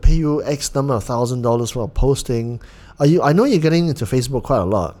 they'll pay you X number of $1,000 for a posting. I know you're getting into Facebook quite a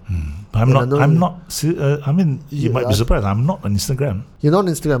lot. You might be surprised. I'm not on Instagram. You're not on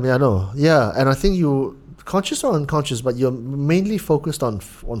Instagram, I know. Yeah, and I think you, conscious or unconscious, but you're mainly focused on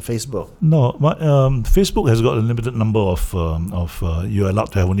Facebook. No, but Facebook has got a limited number of you're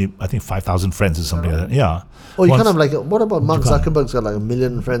allowed to have only, I think, 5,000 friends or something like that. Yeah. Oh, you kind of like, what about Mark Zuckerberg's got like 1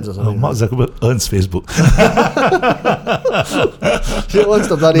 million friends or something? Mark Zuckerberg earns Facebook. He owns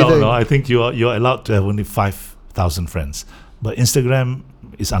the bloody thing. No, I think you're allowed to have only 5,000 friends. But Instagram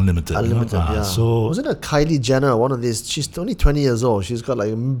is unlimited. Yeah. So wasn't it Kylie Jenner, one of these? She's only 20 years old. She's got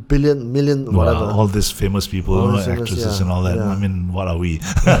like a million, whatever. All these famous people, actresses and all that. Yeah. I mean, what are we?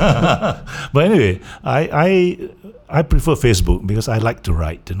 But anyway, I prefer Facebook because I like to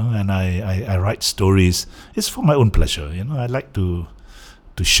write, and I write stories. It's for my own pleasure, I like to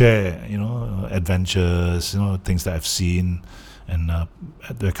share, adventures, things that I've seen, and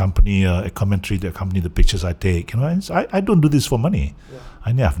the accompany commentary, the accompany the pictures I take. I don't do this for money.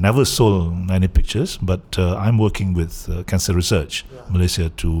 I've never sold any pictures, but I'm working with Cancer Research Malaysia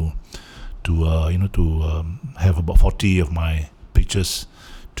to have about 40 of my pictures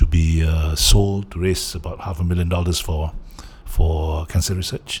to be sold to raise about $500,000 for cancer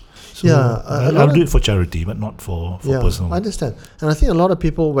research. So I'll do it for charity, but not for personal. I understand. And I think a lot of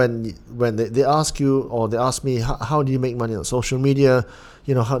people, when they ask you, or they ask me, how do you make money on social media?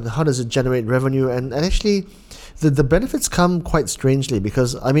 How does it generate revenue? And actually, the benefits come quite strangely,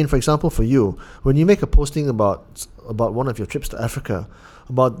 because, for example, for you, when you make a posting about one of your trips to Africa,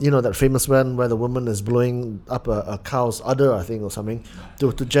 about that famous one where the woman is blowing up a cow's udder, I think, or something,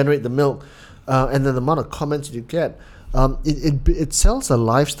 to generate the milk, and then the amount of comments you get, it sells a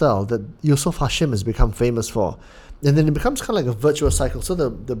lifestyle that Yusof Hashim has become famous for. And then it becomes kind of like a virtuous cycle. So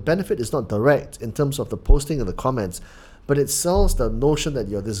the benefit is not direct in terms of the posting and the comments, but it sells the notion that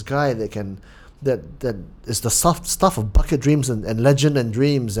you're this guy that is the soft stuff of bucket dreams and legend and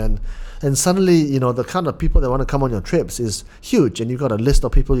dreams, and suddenly, you know, the kind of people that want to come on your trips is huge, and you've got a list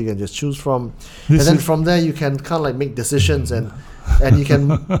of people you can just choose from. And then from there you can kind of like make decisions and you can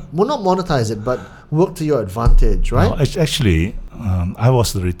well, not monetize it, but work to your advantage, right? No, actually, I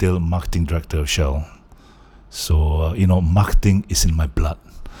was the retail marketing director of Shell. So, marketing is in my blood.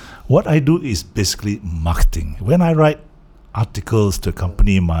 What I do is basically marketing. When I write articles to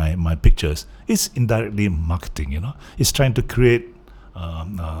accompany my pictures, it's indirectly marketing, It's trying to create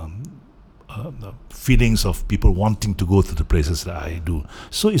feelings of people wanting to go to the places that I do.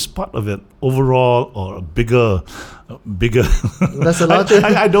 So it's part of an overall or a bigger. That's a larger.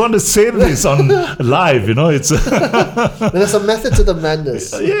 I don't want to say this on live, It's there's a method to the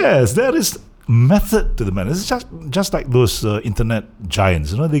madness. Yes, there is method to the madness. It's just like those internet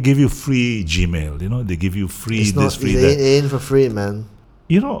giants. They give you free Gmail. They give you free it's this, not, free they that. ain't for free, man.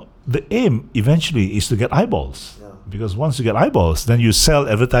 The aim eventually is to get eyeballs. Because once you get eyeballs, then you sell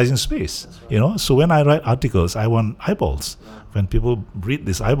advertising space. Right. So when I write articles, I want eyeballs. When people read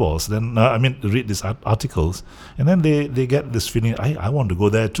these eyeballs, then read these articles, and then they get this feeling. I want to go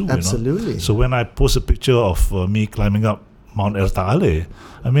there too. Absolutely. So when I post a picture of me climbing up Mount Erta Ale,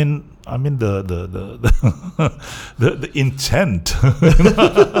 the intent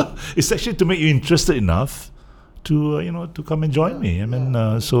is actually to make you interested enough to come and join me.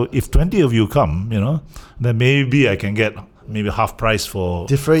 So if 20 of you come, then maybe I can get maybe half price for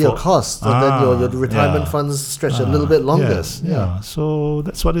defer your costs, and then your retirement funds stretch a little bit longer. Yes, yeah. So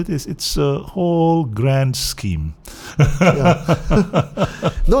that's what it is. It's a whole grand scheme.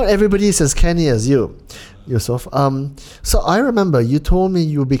 Not everybody is as canny as you, Yusof. So I remember you told me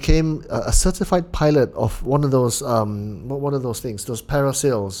you became a certified pilot of one of those what are those things? Those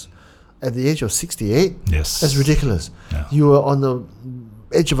parasails at the age of 68. Yes, that's ridiculous. Yeah. You were on the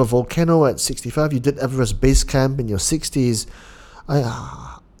edge of a volcano at 65. You did Everest Base Camp in your 60s.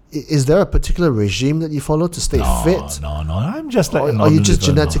 Is there a particular regime that you follow to stay fit? No. I'm just like. Or are you just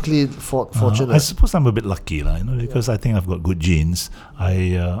genetically fortunate? I suppose I'm a bit lucky, because I think I've got good genes.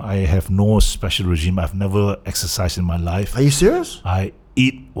 I have no special regime. I've never exercised in my life. Are you serious? I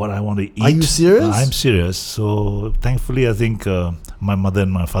eat what I want to eat. Are you serious? I'm serious. So thankfully, I think my mother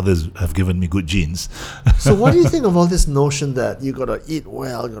and my father have given me good genes. So what do you think of all this notion that you got to eat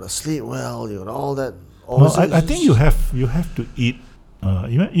well, you got to sleep well, you got all that? I think you have to eat.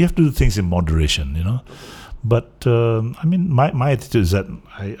 You have to do things in moderation, But my attitude is that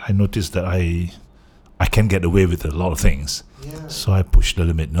I noticed that I can get away with a lot of things. Yeah. So I push the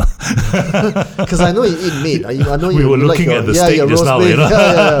limit. Because I know you eat meat. I know we were looking at the steak just now,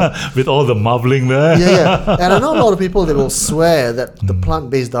 with all the marbling there. Yeah. And I know a lot of people, they will swear that the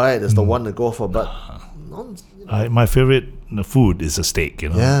plant-based diet is the one to go for, but my favorite food is a steak.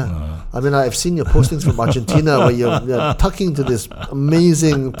 Yeah. I've seen your postings from Argentina where you're tucking to this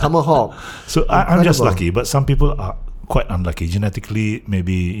amazing tomahawk. So I'm just lucky, but some people are quite unlucky. Genetically,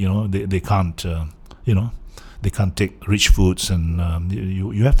 maybe, they can't, they can't take rich foods, and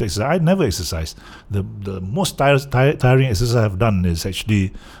you have to exercise. I never exercise. The most tiring exercise I've done is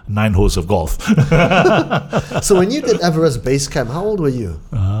actually 9 holes of golf. So when you did Everest Base Camp, how old were you?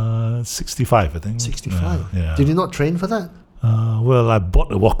 65, I think. 65? Yeah. Did you not train for that? Well, I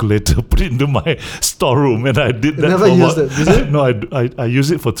bought a walkulator, put it into my storeroom, and I did that. Never used it, did you? No, I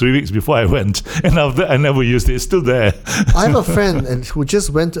used it for 3 weeks before I went, and after I never used it. It's still there. I have a friend who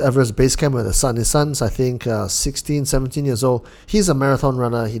just went to Everest Base Camp with his son. His son's, I think, 16, 17 years old. He's a marathon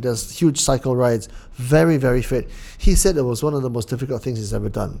runner. He does huge cycle rides. Very, very fit. He said it was one of the most difficult things he's ever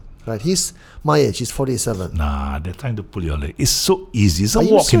done. Right? He's my age. He's 47. Nah, they're trying to pull your leg. It's so easy. It's a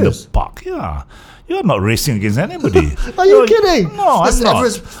walk in the park. Yeah. You're not racing against anybody. Are you kidding? No, I'm not.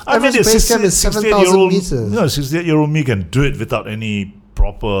 Everest Base Camp is 7,000 meters. No, 68-year-old me can do it without any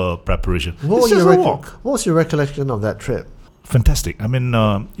proper preparation. What was your recollection of that trip? Fantastic.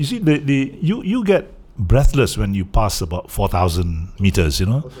 You see, you get breathless when you pass about 4,000 meters,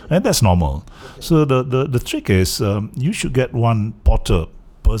 and that's normal. Okay. So the trick is you should get one porter,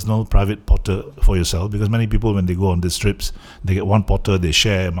 personal private porter for yourself, because many people, when they go on these trips, they get one porter, they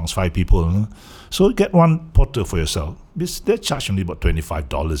share amongst 5 people. So get one porter for yourself. They're charged only about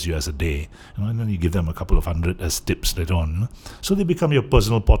 $25 US a day, and then you give them a couple of hundred as tips later on. So they become your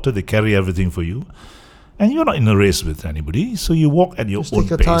personal porter. They carry everything for you, and you're not in a race with anybody. So you walk at your own pace. Take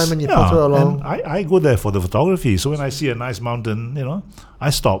your time and you porter along. And I go there for the photography. So when I see a nice mountain, I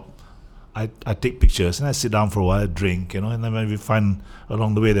stop. I take pictures and I sit down for a while, drink, and then when we find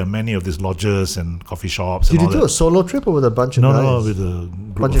along the way there are many of these lodges and coffee shops. Did and you all do that. a solo trip or with a bunch of guys? No, with a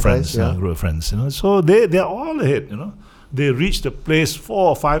group of friends. Group of friends. So they're all ahead. They reach the place 3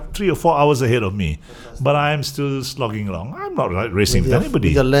 or 4 hours ahead of me, but I'm still slogging along. I'm not racing with anybody.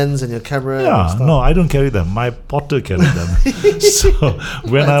 With your lens and your camera. Yeah, and stuff. no, I don't carry them. My porter carries them. So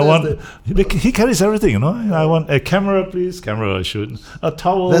when I want, he carries everything. I want a camera, please. Camera, shoot. A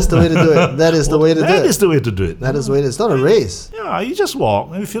towel. That's the way to do it. That is the way to do it. That is the way to do it. That is the way. It's not a race. Yeah, you just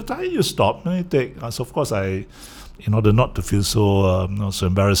walk. And if you're tired, you stop. And you take. So of course, in order not to feel so so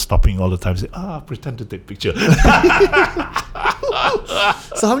embarrassed, stopping all the time, say, pretend to take picture.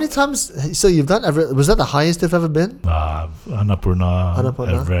 So how many times? So you've done Everest? Was that the highest you've ever been? Annapurna,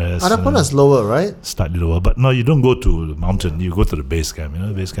 Everest. Annapurna's lower, right? Slightly lower, but no, you don't go to the mountain. You go to the base camp.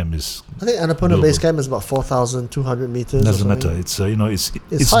 The base camp is. I think Annapurna doable. Base Camp is about 4,200 meters. Doesn't matter. It's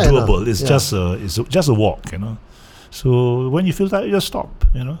it's high doable. enough. It's just a walk. So when you feel tired, you just stop.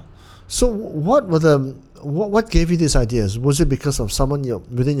 So what were what gave you these ideas? Was it because of someone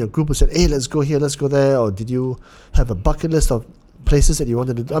within your group who said, "Hey, let's go here, let's go there," or did you have a bucket list of places that you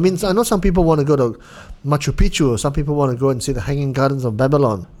wanted to do? I mean, I know some people want to go to Machu Picchu, or some people want to go and see the Hanging Gardens of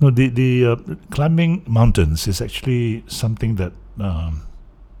Babylon. No, the climbing mountains is actually something that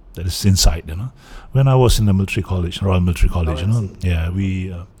is inside. When I was in the military college, Royal Military College,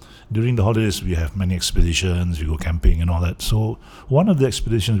 we. During the holidays, we have many expeditions. We go camping and all that. So one of the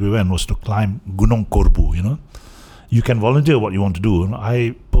expeditions we went was to climb Gunung Korbu. You can volunteer what you want to do.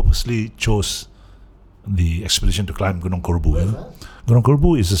 I purposely chose the expedition to climb Gunung Korbu. Gunung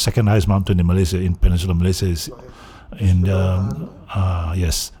Korbu is the second highest mountain in Malaysia, in Peninsular Malaysia.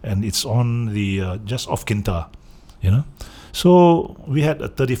 Yes, and it's on the just off Kinta. So we had a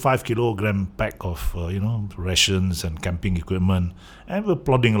 35 kilogram pack of rations and camping equipment, and we're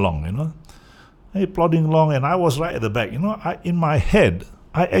plodding along. And I was right at the back. In my head,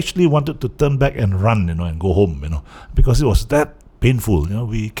 I actually wanted to turn back and run, and go home, because it was that painful.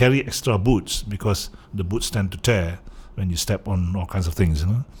 We carry extra boots because the boots tend to tear when you step on all kinds of things.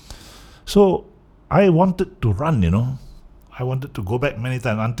 So I wanted to run. I wanted to go back many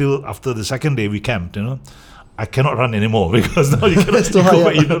times until after the second day we camped. I cannot run anymore because now you cannot go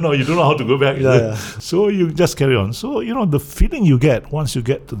back. You don't know how to go back. So you just carry on. So the feeling you get once you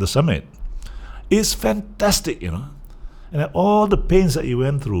get to the summit is fantastic. And all the pains that you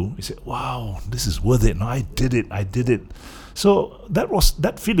went through, you say, "Wow, this is worth it. No, I did it." So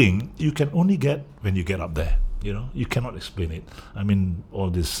that feeling you can only get when you get up there. You cannot explain it. I mean,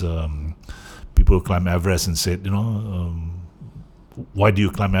 all this people climb Everest and said, why do you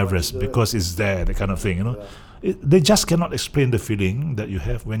climb Everest? Because it's there, that kind of thing. They just cannot explain the feeling that you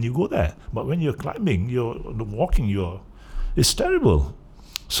have when you go there. But when you're climbing, you're walking, it's terrible.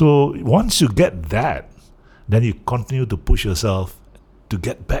 So once you get that, then you continue to push yourself to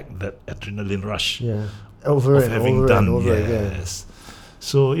get back that adrenaline rush of having done. Yes.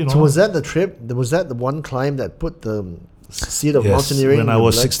 So So was that the trip? Was that the one climb that put the seed of mountaineering? When I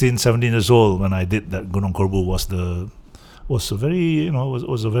was 16, 17 years old, when I did that, Gunung Korbu was a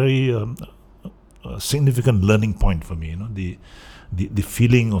very significant learning point for me. The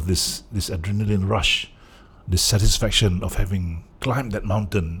feeling of this adrenaline rush, the satisfaction of having climbed that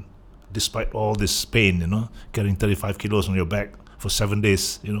mountain despite all this pain, carrying 35 kilos on your back for 7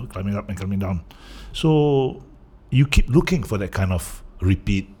 days, climbing up and coming down. So you keep looking for that kind of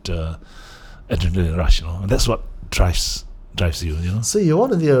repeat adrenaline rush, and that's what drives you. So you're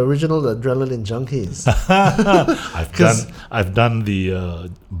one of the original adrenaline junkies. I've done the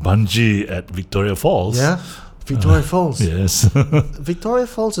bungee at Victoria Falls. Yeah, Victoria Falls. Yes. Victoria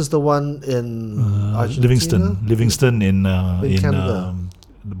Falls is the one in Argentina? Livingston in Canada.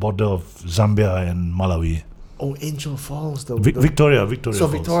 The border of Zambia and Malawi. Oh, Angel Falls. Victoria So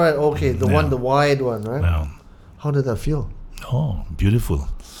Falls. Victoria, okay, the wide one, right? Yeah. How did that feel? Oh, beautiful.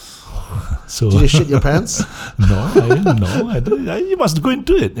 So did you shit your pants? No, I didn't know. You must go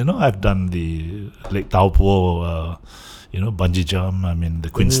into it. I've done the Lake Taupo, bungee jump. I mean,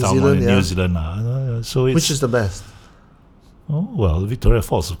 the Queenstown one in New Zealand. So it's, which is the best? Oh well, Victoria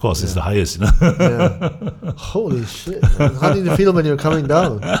Falls, of course, is the highest. Holy shit! Man. How did you feel when you were coming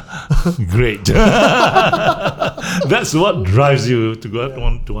down? Great. That's what drives you to go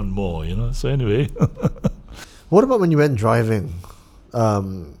want more. So anyway. What about when you went driving?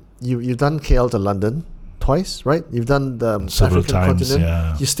 You've done KL to London twice, right? You've done the several African times, continent.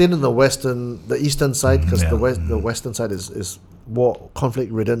 yeah. You stayed in the eastern side because the western side is war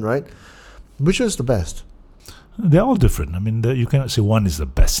conflict ridden, right? Which was the best? They're all different. I mean, you cannot say one is the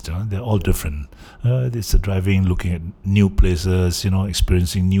best. They're all different. It's driving, looking at new places,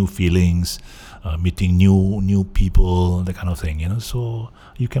 experiencing new feelings, meeting new people, that kind of thing. So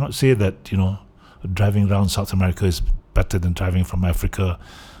you cannot say that driving around South America is better than driving from Africa,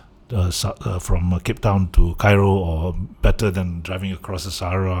 from Cape Town to Cairo, or better than driving across the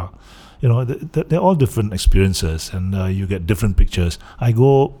Sahara. They're all different experiences, and you get different pictures. I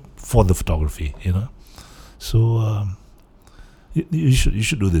go for the photography. So you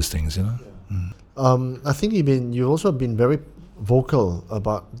should do these things, I think you've also been very vocal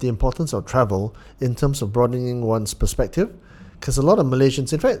about the importance of travel in terms of broadening one's perspective. Because a lot of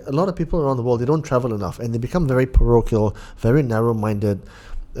Malaysians, in fact, a lot of people around the world, they don't travel enough, and they become very parochial, very narrow-minded,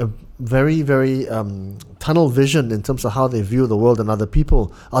 very, very tunnel vision in terms of how they view the world and other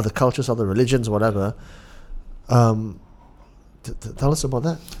people, other cultures, other religions, whatever. Tell us about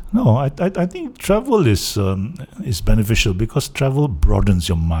that. No, I think travel is beneficial because travel broadens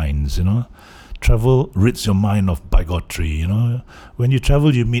your minds. Travel rids your mind of bigotry. When you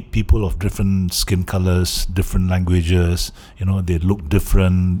travel, you meet people of different skin colors, different languages. They look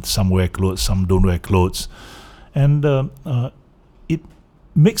different. Some wear clothes, some don't wear clothes, and it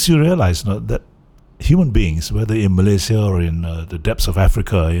makes you realize that human beings, whether in Malaysia or in the depths of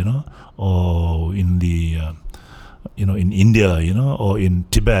Africa, or in the in India, or in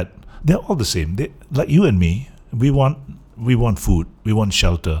Tibet, they're all the same. Like you and me, we want food, we want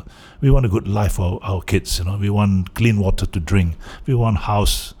shelter, we want a good life for our kids. We want clean water to drink, we want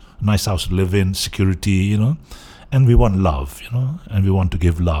nice house to live in, security, and we want love, and we want to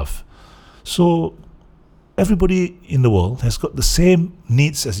give love. So everybody in the world has got the same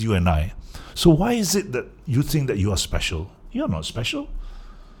needs as you and I. So why is it that you think that you are special? You're not special.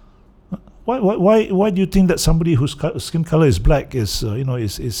 Why do you think that somebody whose skin color is black is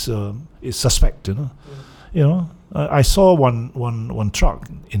suspect? I saw one truck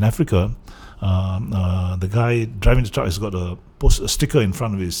in Africa. The guy driving the truck has got a sticker in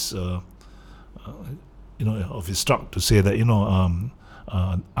front of his of his truck to say that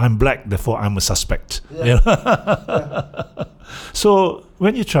I'm black, therefore I'm a suspect. Yeah. So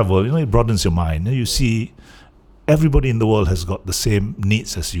when you travel, it broadens your mind. You see everybody in the world has got the same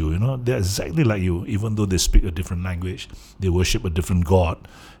needs as you. They're exactly like you, even though they speak a different language, they worship a different God.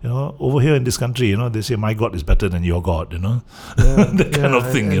 Over here in this country, they say my God is better than your God. That kind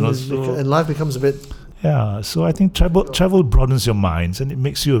of thing. And life becomes a bit. Yeah. So I think travel broadens your minds, and it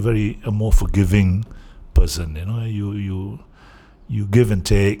makes you a more forgiving person. You give and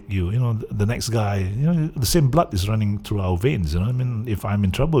take. The next guy. The same blood is running through our veins. If I'm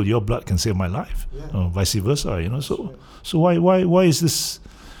in trouble, your blood can save my life. Yeah. Vice versa. So why is this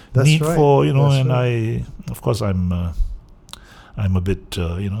need right. for That's and right. of course I'm a bit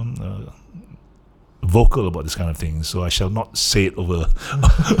vocal about this kind of thing. So I shall not say it over.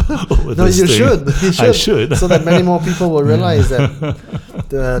 Over No, you should. I should. So that many more people will realize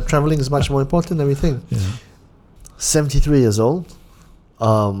that traveling is much more important than we think. Yeah. 73 years old.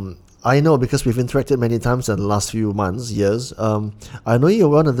 I know because we've interacted many times in the last few months, years. I know you're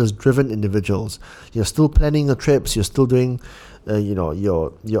one of those driven individuals. You're still planning your trips. You're still doing,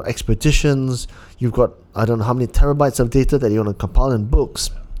 your expeditions. You've got I don't know how many terabytes of data that you want to compile in books.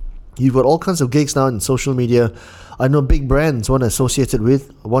 You've got all kinds of gigs now in social media. I know big brands want to associate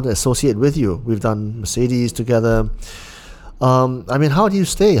with you. We've done Mercedes together. How do you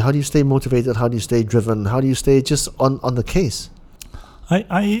stay? How do you stay motivated? How do you stay driven? How do you stay just on the case?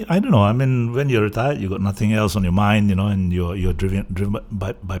 I don't know. When you're retired, you got nothing else on your mind, and you're driven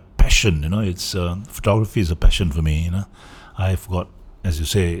by passion. It's photography is a passion for me. I've got, as you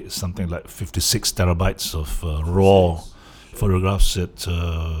say, something like 56 terabytes of raw photographs at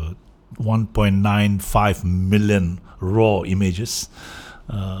 1.95 million raw images.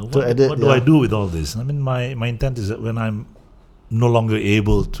 What do I do with all this? My intent is that when I'm no longer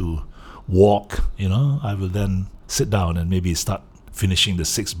able to walk, I will then sit down and maybe start finishing the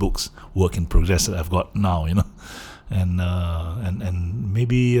 6 books work in progress that I've got now, and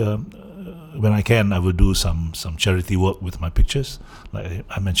maybe when I can, I will do some charity work with my pictures. Like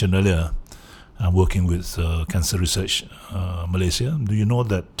I mentioned earlier, I'm working with Cancer Research Malaysia. Do you know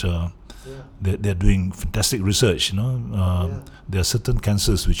that they're doing fantastic research? There are certain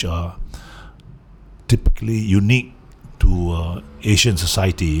cancers which are typically unique to Asian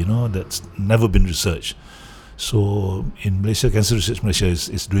society, that's never been researched. So in Malaysia, Cancer Research Malaysia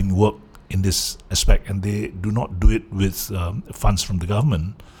is doing work in this aspect, and they do not do it with funds from the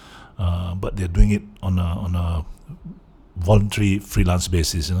government, but they're doing it on a voluntary freelance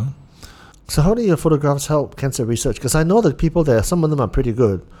basis. So how do your photographs help cancer research? Because I know that people there, some of them are pretty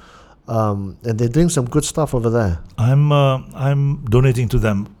good. and they're doing some good stuff over there. I'm donating to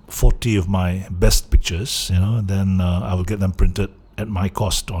them 40 of my best pictures, and then I will get them printed at my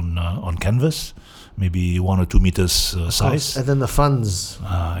cost on canvas, maybe 1 or 2 meters size. And then the funds.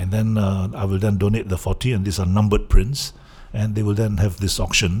 And then I will then donate the 40, and these are numbered prints, and they will then have this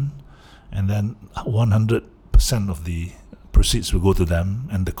auction, and then 100% of the proceeds will go to them,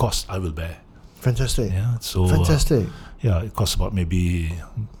 and the cost I will bear. Fantastic. Yeah, so fantastic. It costs about maybe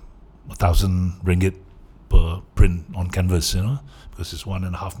 1,000 ringgit per print on canvas, because it's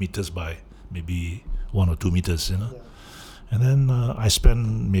 1.5 meters by maybe 1 or 2 meters, And then I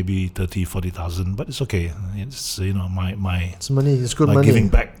spend maybe 30,000-40,000, but it's okay. It's my it's money. It's good my money. giving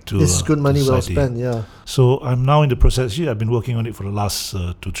back to it's good money well society. spent. Yeah. So I'm now in the process. I've been working on it for the last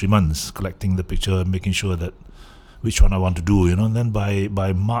 2-3 months, collecting the picture, making sure that which one I want to do. And then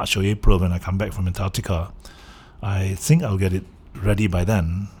by March or April, when I come back from Antarctica, I think I'll get it ready by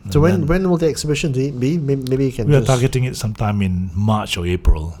then. So when will the exhibition be? Maybe you can. We are targeting it sometime in March or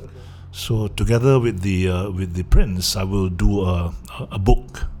April. Okay. So together with the prints, I will do a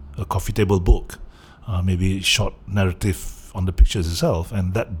book, a coffee table book, maybe short narrative on the pictures itself,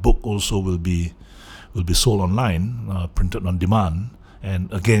 and that book also will be sold online, printed on demand, and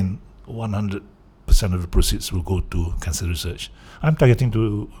again 100% of the proceeds will go to cancer research. I'm targeting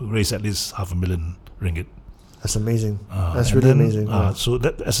to raise at least 500,000 ringgit. That's amazing. That's really amazing. So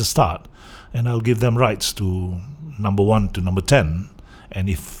that as a start, and I'll give them rights to number 1 to number 10. And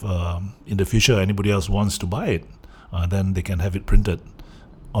if in the future anybody else wants to buy it, then they can have it printed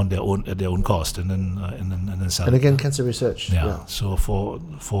on their own at their own cost, and then sell. And again, cancer research. Yeah. So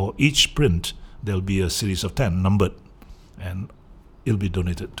for each print, there'll be a series of 10 numbered, and it'll be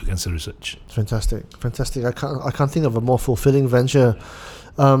donated to cancer research. Fantastic. I can't think of a more fulfilling venture.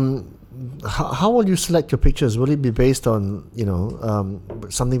 How will you select your pictures? Will it be based on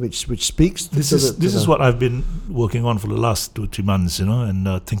something which speaks? This is what I've been working on for the last 2-3 months, and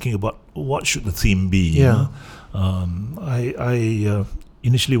thinking about what should the theme be. Yeah. I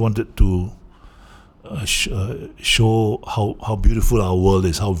initially wanted to show how beautiful our world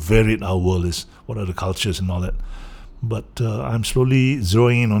is, how varied our world is, what are the cultures and all that. But I'm slowly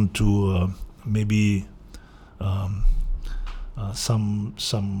zeroing in onto maybe. Some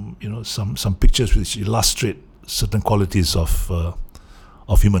pictures which illustrate certain qualities of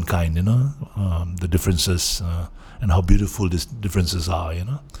humankind, the differences and how beautiful these differences are,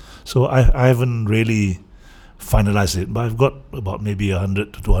 So I haven't really finalized it, but I've got about maybe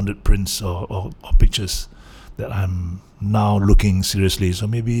 100 to 200 prints or pictures that I'm now looking seriously. So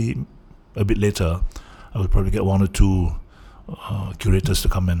maybe a bit later, I will probably get 1 or 2 curators to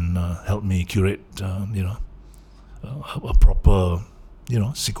come and help me curate, a proper,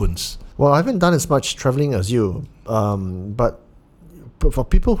 sequence. Well, I haven't done as much traveling as you, but for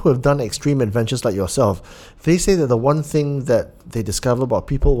people who have done extreme adventures like yourself, they say that the one thing that they discover about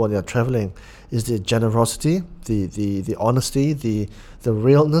people when they're traveling is the generosity, the honesty, the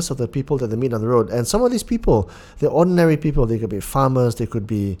realness of the people that they meet on the road. And some of these people, they're ordinary people. They could be farmers, they could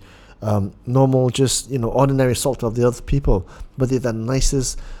be normal, just ordinary salt of the earth people, but they're the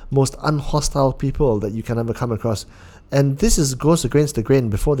nicest, most unhostile people that you can ever come across. And this goes against the grain.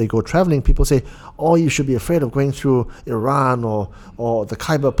 Before they go traveling, people say, "Oh, you should be afraid of going through Iran or the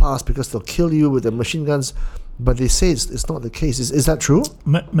Khyber Pass because they'll kill you with their machine guns." But they say it's not the case. Is that true?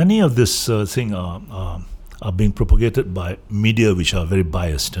 Many of this thing are being propagated by media, which are very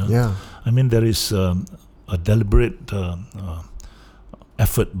biased. Yeah. I mean, there is a deliberate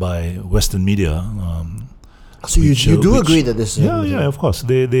effort by Western media. So you do agree that this is... Yeah, of course.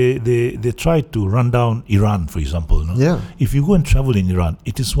 They try to run down Iran, for example. Yeah. If you go and travel in Iran,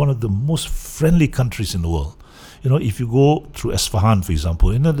 it is one of the most friendly countries in the world. If you go through Esfahan, for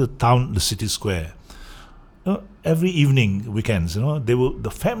example, the city square, every evening, weekends,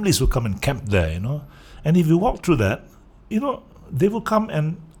 the families will come and camp there, And if you walk through that, they will come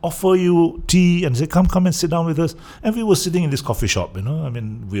and offer you tea and say, come and sit down with us. And we were sitting in this coffee shop, I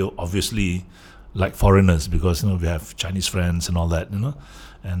mean, we are obviously like foreigners because, we have Chinese friends and all that, and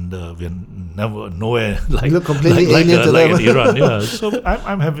we're nowhere like in Iran. Yeah. So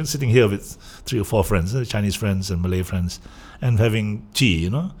I'm sitting here with 3 or 4 friends, Chinese friends and Malay friends, and having tea,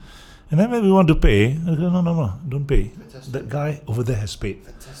 And then when we want to pay, I go, no, don't pay. Fantastic. That guy over there has paid.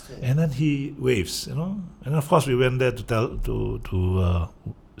 Fantastic. And then he waves, And of course we went there to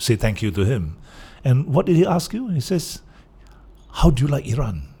say thank you to him. And what did he ask you? He says, "How do you like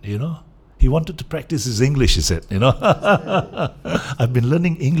Iran?" He wanted to practice his English, he said, I've been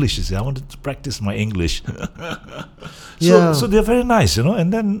learning English, he said. I wanted to practice my English. So they're very nice,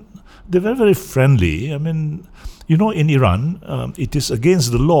 And then they're very, very friendly. I mean, You know, in Iran, it is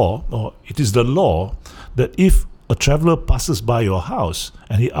against the law, or it is the law, that if a traveler passes by your house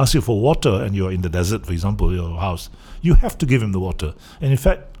and he asks you for water, and you're in the desert, for example, your house, you have to give him the water. And in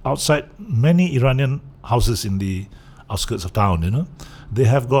fact, outside many Iranian houses in the outskirts of town, you know, they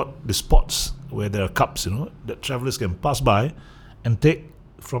have got the spots where there are cups, you know, that travelers can pass by and take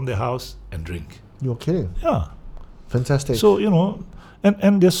from their house and drink. You're kidding. Yeah. Fantastic. So, you know,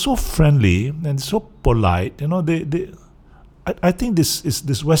 and they're so friendly and so polite, you know, I think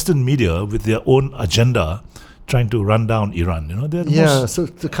this Western media with their own agenda trying to run down Iran, you know. So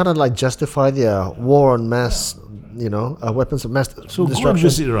to kind of like justify their war on mass, you know, weapons of mass so destruction. go and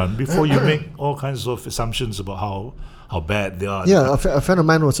visit Iran before you make all kinds of assumptions about how bad they are. Yeah, a friend of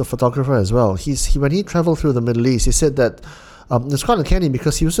mine was a photographer as well. He when he traveled through the Middle East, he said that it's quite uncanny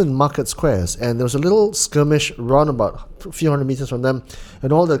because he was in market squares and there was a little skirmish run about a few hundred meters from them,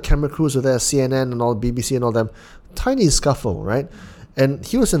 and all the camera crews were there, CNN and all BBC and all them, tiny scuffle, right? And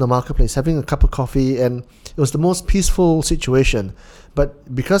he was in the marketplace having a cup of coffee, and it was the most peaceful situation.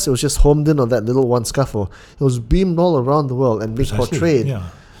 But because it was just homed in on that little one scuffle, it was beamed all around the world and being portrayed. Yeah.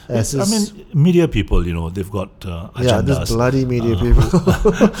 As I mean, media people, you know, they've got agendas. Yeah, this bloody media people.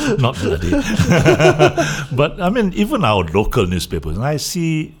 Not bloody. But, I mean, even our local newspapers, and I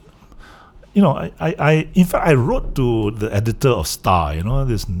see, you know, I in fact, I wrote to the editor of Star, you know,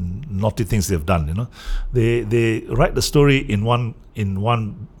 these naughty things they've done, you know. They write the story in one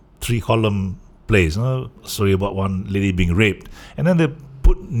 3-column place, you know, story about one lady being raped, and then they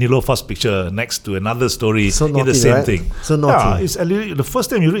put Nilofar's picture next to another story naughty, in the same right? thing. So naughty. Yeah, it's the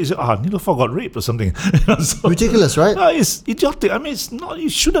first time you read, you say, Nilofar got raped or something. So, ridiculous, right? It's idiotic. I mean, it's not. You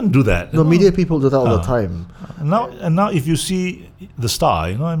shouldn't do that. No, media people do that all the time. And now, if you see the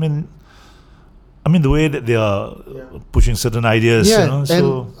Star, you know, I mean, the way that they are pushing certain ideas, Yeah, you know.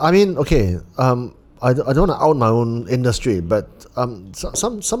 So and I mean, okay, I don't want to out my own industry, but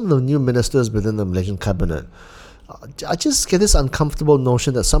some of the new ministers within the Malaysian cabinet, I just get this uncomfortable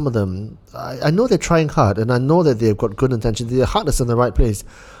notion that some of them, I know they're trying hard, and I know that they've got good intention. Their heart is in the right place,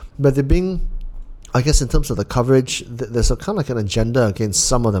 but they're being, I guess, in terms of the coverage, there's a kind of like an agenda against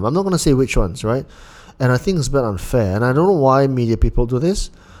some of them. I'm not going to say which ones, right? And I think it's a bit unfair, and I don't know why media people do this.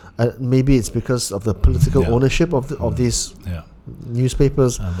 Maybe it's because of the political ownership of these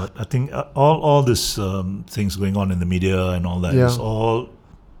newspapers. But I think all these things going on in the media and all that is all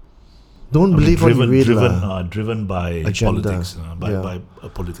don't believe what you read. Driven by agenda. Politics, by a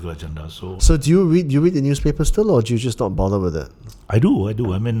political agenda. So do you read the newspaper still, or do you just not bother with it? I do.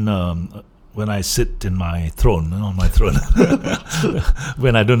 I mean, when I sit in my throne, on my throne,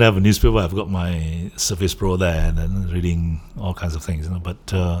 when I don't have a newspaper, I've got my Surface Pro there and then reading all kinds of things. You know,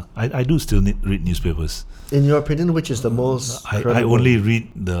 but I do still read newspapers. In your opinion, which is the most? I only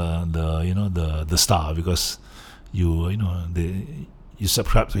read the Star because you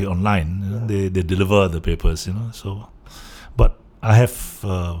subscribe to it online. You know, they deliver the papers. You know, so but I have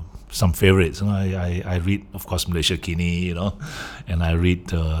some favorites. You know, I read, of course, Malaysia Kini, you know, and I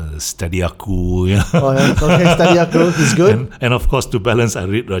read Steady Aku. You know? Oh, yeah. Okay, Steady Aku is good. And of course, to balance, I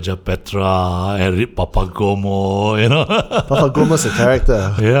read Raja Petra. I read Papa Gomo. You know, Papa Gomo's a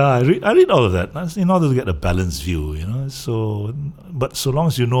character. Yeah, I read all of that in order to get a balanced view. You know, but so long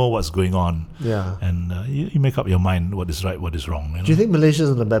as you know what's going on, and you make up your mind what is right, what is wrong. You know? Do you think Malaysia is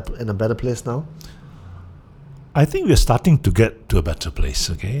in a better place now? I think we're starting to get to a better place,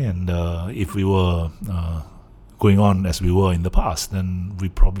 okay? And if we were going on as we were in the past, then we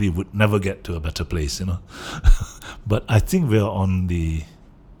probably would never get to a better place, you know. But I think we're on the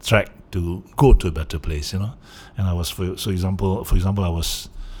track to go to a better place, you know. And I was, for example, I was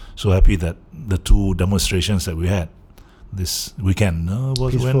so happy that the 2 demonstrations that we had this weekend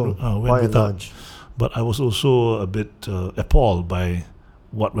went without. But I was also a bit appalled by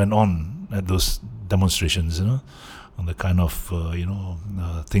what went on at those demonstrations, you know, on the kind of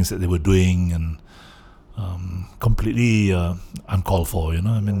things that they were doing, and completely uncalled for. You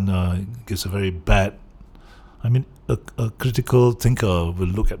know, I mean, it gives a very bad. I mean, a critical thinker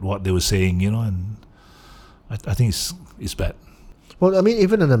will look at what they were saying, you know, and I think it's bad. Well, I mean,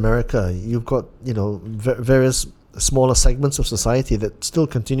 even in America, you've got various smaller segments of society that still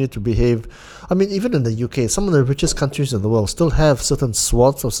continue to behave. I mean, even in the UK, some of the richest countries in the world still have certain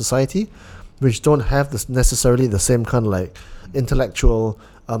swaths of society which don't have necessarily the same kind of like intellectual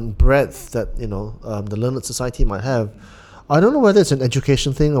breadth that the learned society might have. I don't know whether it's an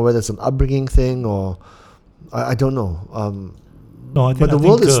education thing or whether it's an upbringing thing, or I don't know. But the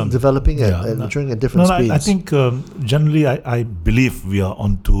world is developing and maturing at different speeds. I think generally I believe we are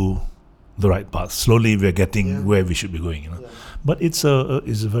onto the right path. Slowly, we're getting where we should be going. You know, but it's a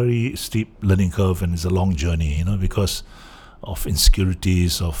very steep learning curve, and it's a long journey. You know, because of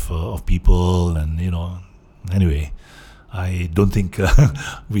insecurities of people, and you know. Anyway, I don't think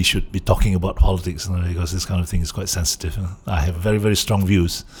we should be talking about politics, you know, because this kind of thing is quite sensitive. You know. I have very, very strong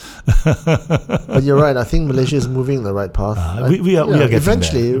views. But you're right. I think Malaysia is moving in the right path. We are getting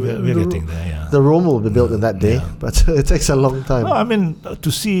eventually, there. We're getting there. Yeah. The Rome will be built in that day, but it takes a long time. No, I mean,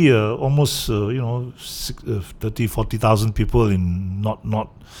 to see almost 30,000, 40,000 people in not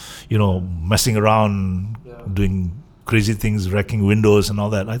messing around, doing crazy things, wrecking windows and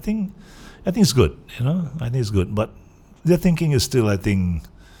all that. I think it's good. You know, I think it's good, but their thinking is still, I think,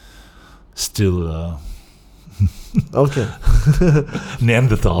 okay.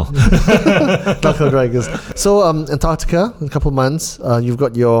 Neanderthal. Knuckle draggers. So Antarctica, in a couple of months, you've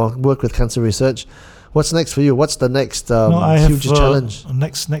got your work with cancer research. What's next for you? What's the next huge challenge?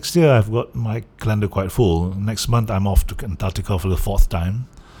 Next year, I've got my calendar quite full. Next month, I'm off to Antarctica for the 4th time.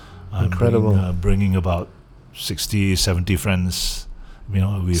 Incredible. Bringing about 60, 70 friends. You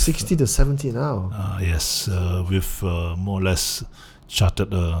know, 60 to 70 now. Yes, we've more or less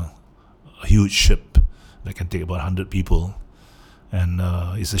chartered a huge ship that can take about 100 people, and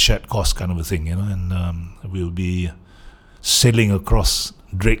it's a shared cost kind of a thing, you know. And we'll be sailing across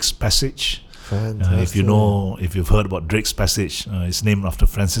Drake's Passage. If you've heard about Drake's Passage, it's named after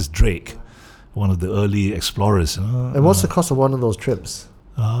Francis Drake, one of the early explorers. You know? And what's the cost of one of those trips?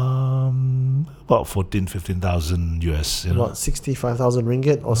 About 15,000 US. You about 65,000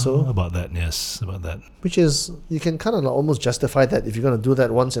 ringgit or so. About that, yes, about that. Which is, you can kind of almost justify that if you're going to do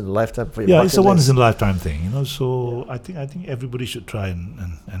that once in a lifetime for your bucket it's a once in a lifetime thing, you know. So I think everybody should try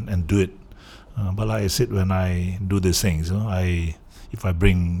and do it. But like I said, when I do these things, you know, if I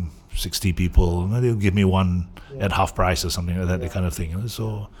bring 60 people, they'll give me one at half price or something like that, that kind of thing. You know?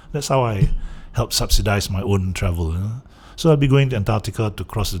 So that's how I help subsidize my own travel. You know? So I'll be going to Antarctica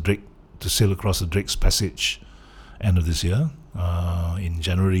to sail across the Drake's Passage end of this year. In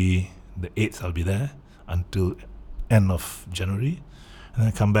January the 8th, I'll be there until end of January. And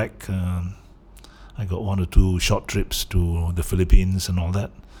then come back. I got 1 or 2 short trips to the Philippines and all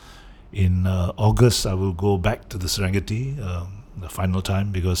that. In August, I will go back to the Serengeti, the final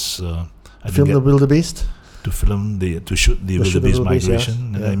time, because the wildebeest? To shoot the wildebeest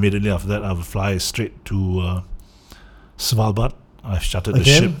migration. And then immediately after that, I will fly straight to Svalbard. I've chartered a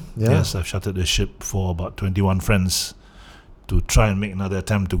ship. Yes, I've chartered a ship for about 21 friends to try and make another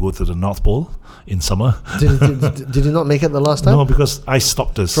attempt to go to the North Pole in summer. Did you not make it the last time? No, because ice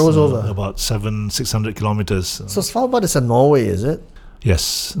stopped us. Froze over. About 600 kilometers. So Svalbard is in Norway, is it?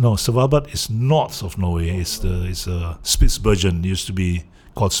 Yes. No, Svalbard is north of Norway. It's Spitsbergen. It used to be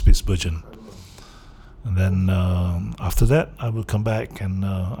called Spitsbergen. And then after that, I will come back, and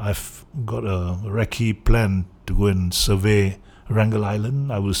I've got a recce plan to go and survey Wrangel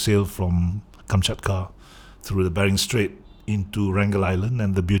Island. I will sail from Kamchatka through the Bering Strait into Wrangel Island,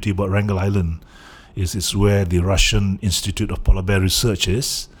 and the beauty about Wrangel Island is it's where the Russian Institute of Polar Bear Research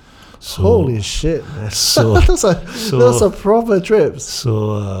is. So, holy shit, man. So, those are proper trips.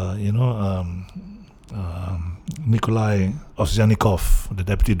 So, Nikolai Ovsyannikov, the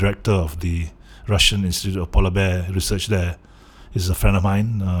deputy director of the Russian Institute of Polar Bear Research there, is a friend of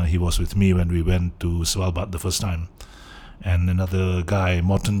mine. He was with me when we went to Svalbard the first time. And another guy,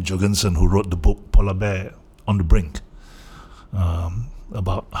 Morten Jorgensen, who wrote the book Polar Bear on the Brink,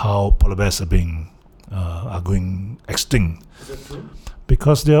 about how polar bears are going extinct. Is that true?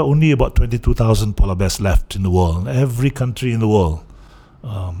 Because there are only about 22,000 polar bears left in the world. Every country in the world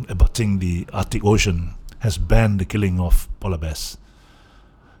abutting the Arctic Ocean has banned the killing of polar bears.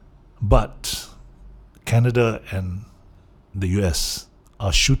 But Canada and the US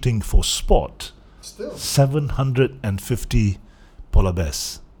are shooting for sport. Still. 750 polar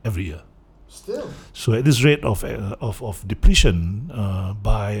bears every year. Still. So at this rate of depletion,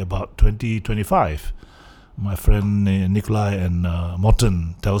 by about 2025, my friend Nikolai and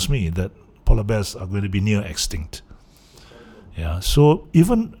Morten tells me that polar bears are going to be near extinct. Yeah. So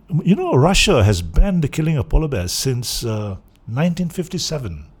even Russia has banned the killing of polar bears since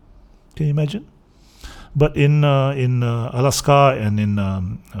 1957. Can you imagine? But in Alaska and in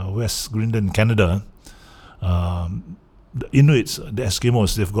West Greenland, Canada, the Inuits, the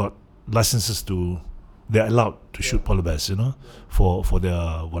Eskimos, they've got licenses they're allowed to shoot polar bears, for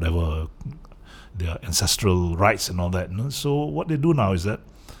their their ancestral rights and all that. So what they do now is that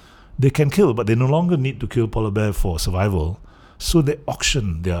they can kill, but they no longer need to kill polar bear for survival. So they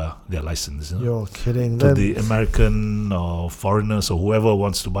auction their license. You're kidding. To the American or foreigners or whoever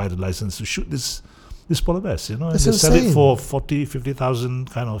wants to buy the license to shoot this polar bears. That's they sell insane. it for 40,000, 50,000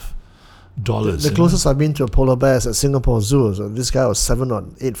 kind of dollars. The closest I've been to a polar bear is at Singapore Zoo. So this guy was 7 or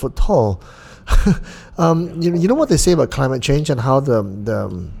 8 foot tall. You know what they say about climate change and how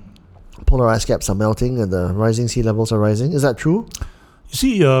the polar ice caps are melting and the rising sea levels are rising? Is that true? You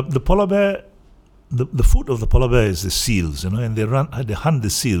see, the polar bear, the food of the polar bear is the seals, and they hunt the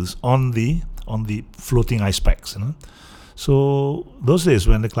seals on the floating ice packs, So those days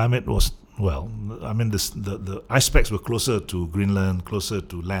when the climate was, the ice packs were closer to Greenland, closer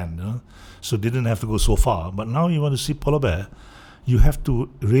to land, so didn't have to go so far. But now you want to see polar bear, you have to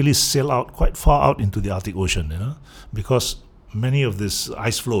really sail out quite far out into the Arctic Ocean, because many of these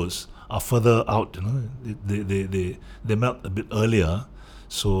ice floes are further out, they melt a bit earlier,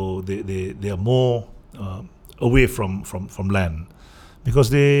 so they are more away from land, because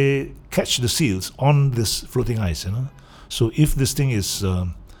they catch the seals on this floating ice, So if this thing is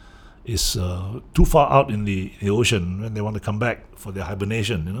too far out in the ocean, when they want to come back for their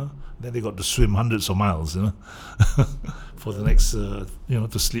hibernation, then they got to swim hundreds of miles, for the next,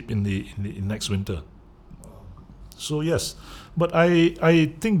 to sleep in the next winter. So yes, but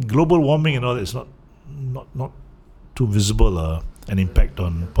I think global warming and all that is not too visible an impact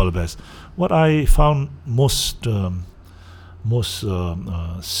on polar bears. What I found most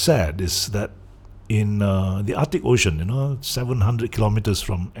sad is that in the Arctic Ocean, 700 kilometers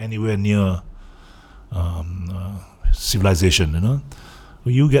from anywhere near civilization,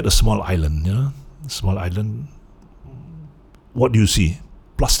 you get a small island, small island. What do you see?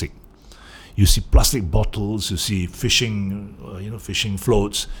 Plastic. You see plastic bottles, you see fishing, fishing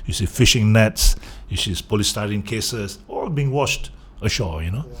floats, you see fishing nets, you see polystyrene cases, all being washed ashore,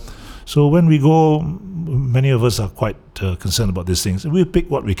 So when we go, many of us are quite concerned about these things. We pick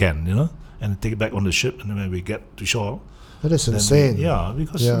what we can, and take it back on the ship, and then when we get to shore... That is insane.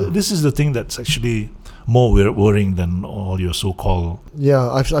 Because this is the thing that's actually more worrying than all your so-called... Yeah,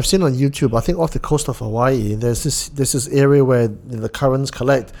 I've seen on YouTube, I think off the coast of Hawaii, there's this area where the currents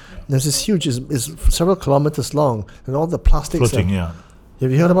collect. There's this huge, is several kilometers long, and all the plastics... Floating,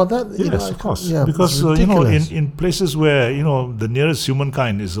 Have you heard about that? Yes, of course. Yeah, because in places where the nearest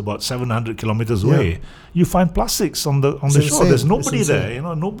humankind is about 700 kilometers away, you find plastics on the shore. There's nobody there.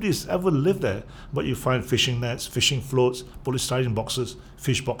 Nobody's ever lived there. But you find fishing nets, fishing floats, polystyrene boxes,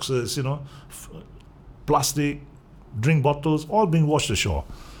 fish boxes. Plastic, drink bottles, all being washed ashore.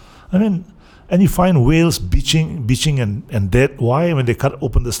 And you find whales beaching and dead. Why? When they cut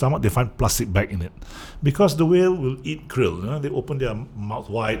open the stomach, they find plastic bag in it. Because the whale will eat krill. They open their mouth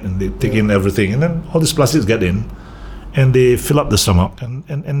wide and they take in everything. And then all these plastics get in and they fill up the stomach.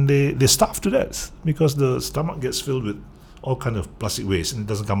 And they starve to death because the stomach gets filled with all kind of plastic waste and it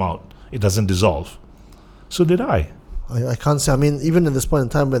doesn't come out. It doesn't dissolve. So they die. I can't say. Even at this point in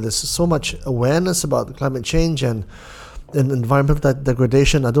time where there's so much awareness about climate change and environmental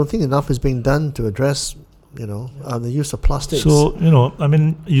degradation, I don't think enough is being done to address, the use of plastics. So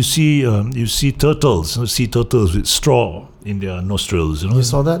you see turtles, sea turtles with straw in their nostrils. You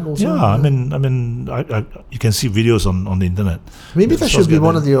saw that also? Yeah, you can see videos on the internet. Maybe that should be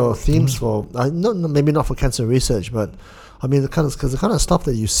one of your themes for, maybe not for cancer research, but the kind of stuff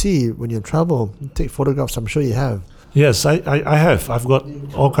that you see when you travel, you take photographs. I'm sure you have. Yes, I have. I've got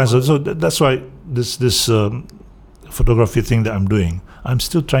all kinds of. So that's why this. Photography thing that I'm doing, I'm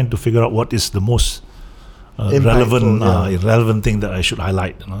still trying to figure out what is the most relevant thing that I should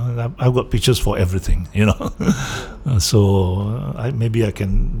highlight. I've got pictures for everything, so maybe I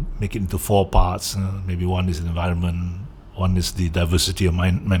can make it into 4 parts. Maybe one is the environment, one is the diversity of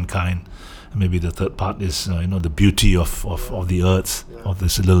mankind, and maybe the third part is the beauty of the earth, of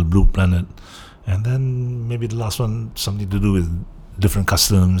this little blue planet, and then maybe the last one something to do with different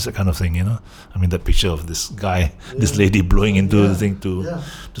customs, that kind of thing, that picture of this guy, this lady blowing into the thing to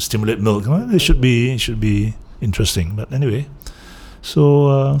stimulate milk. It should be interesting. But anyway,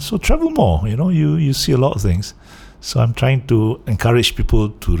 so travel more. You see a lot of things. So I'm trying to encourage people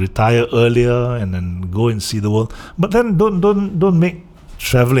to retire earlier and then go and see the world. But then don't make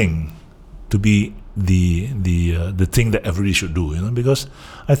traveling to be the thing that everybody should do. Because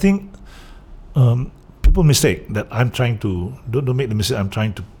I think. People mistake that I'm trying to don't make the mistake. I'm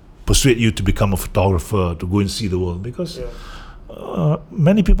trying to persuade you to become a photographer, to go and see the world, because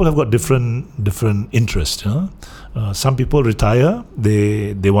many people have got different interests. Some people retire,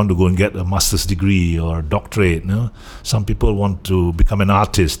 they want to go and get a master's degree or a doctorate. Some people want to become an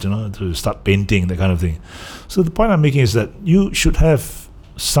artist, to start painting, that kind of thing. So the point I'm making is that you should have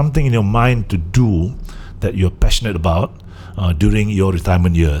something in your mind to do that you're passionate about. During your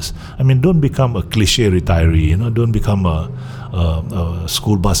retirement years. Don't become a cliche retiree. Don't become a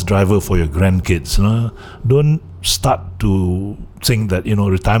school bus driver for your grandkids. Don't start to think that,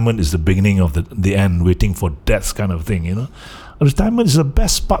 retirement is the beginning of the end, waiting for death kind of thing, Retirement is the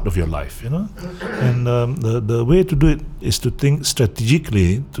best part of your life, And the way to do it is to think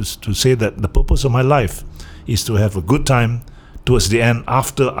strategically, to say that the purpose of my life is to have a good time towards the end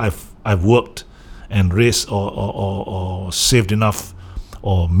after I've worked and raised or saved enough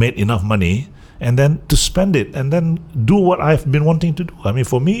or made enough money, and then to spend it and then do what I've been wanting to do. I mean,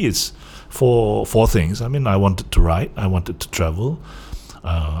 for me, it's four things. I mean, I wanted to write, I wanted to travel,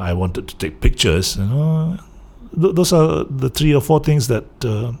 I wanted to take pictures. Those are the 3 or 4 things that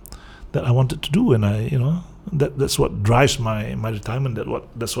I wanted to do, and that's what drives my retirement.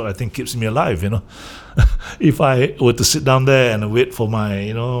 That's what I think keeps me alive. If I were to sit down there and wait for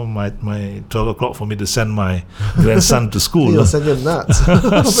my 12 o'clock for me to send my grandson to school, you'll send you nuts.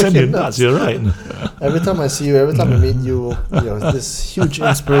 Send you nuts. You're right. Every time I see you, every time I meet you, this huge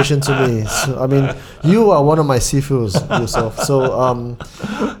inspiration to me. So, I mean, you are one of my sifus, Yusof. So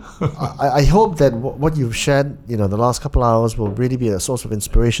I hope that what you've shared, the last couple of hours will really be a source of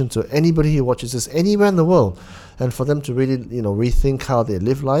inspiration to anybody who watches this anywhere in the world, and for them to really, rethink how they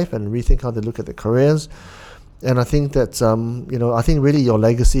live life and rethink how they look at their careers. And I think that, I think really your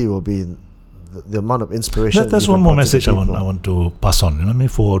legacy will be the amount of inspiration. That's one more message I want to pass on.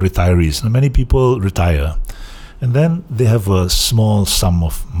 For retirees, many people retire, and then they have a small sum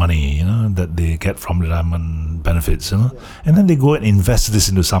of money, that they get from retirement benefits, and then they go and invest this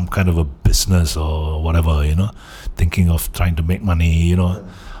into some kind of a business or whatever, thinking of trying to make money,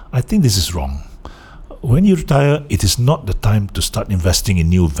 I think this is wrong. When you retire, it is not the time to start investing in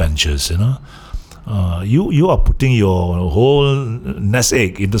new ventures, You are putting your whole nest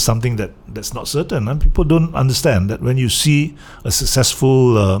egg into something that's not certain, and people don't understand that when you see a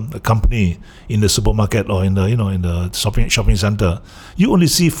successful company in the supermarket or in the shopping center, you only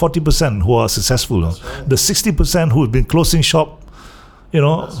see 40% who are successful. Right. The 60% who have been closing shop,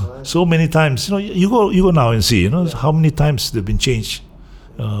 so many times. You go now and see, how many times they've been changed.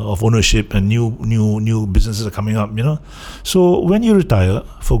 Of ownership, and new businesses are coming up, So when you retire,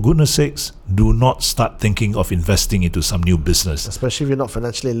 for goodness sakes, do not start thinking of investing into some new business. Especially if you're not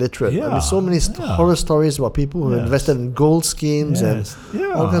financially literate. Yeah. I mean, so many horror stories about people who invested in gold schemes and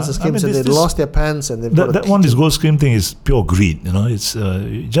all kinds of schemes, and they lost their pants. And that this gold scheme thing is pure greed. It's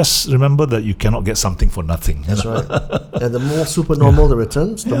just remember that you cannot get something for nothing. That's right. And the more supernormal the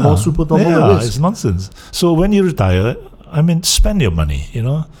returns, the more supernormal the risk. It's nonsense. So when you retire, spend your money,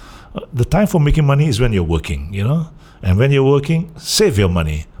 The time for making money is when you're working, And when you're working, save your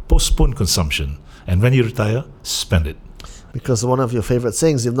money, postpone consumption. And when you retire, spend it. Because one of your favorite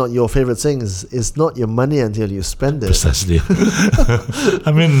sayings, if not your favorite saying, is not your money until you spend it. Precisely.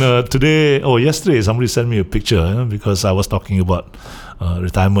 Yesterday, somebody sent me a picture, because I was talking about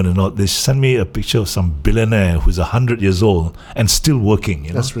retirement and all. They sent me a picture of some billionaire who's 100 years old and still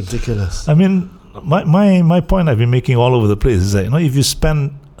working. That's ridiculous. My point I've been making all over the place is that if you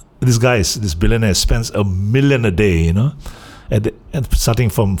spend, this billionaire spends $1 million a day, starting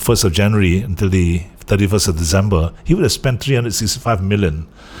from 1st of January until the 31st of December, he would have spent $365 million.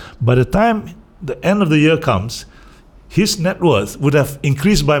 By the time the end of the year comes, his net worth would have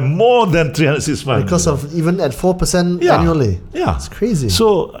increased by more than $365 million. Because of even at 4% annually. Yeah, it's crazy.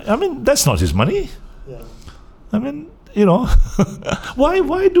 So that's not his money. Yeah.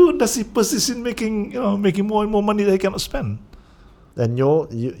 Why does he persist in making more and more money that he cannot spend? And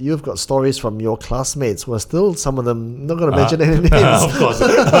you've got stories from your classmates who are still, some of them, not going to mention any names, of course,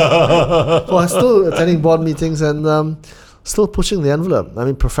 who are still attending board meetings and still pushing the envelope.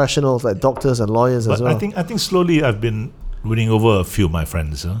 Professionals like doctors and lawyers as well. I think slowly I've been winning over a few of my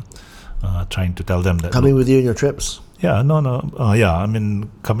friends, trying to tell them that coming with you on your trips. Yeah, no, not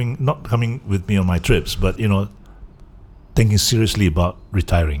coming with me on my trips, but thinking seriously about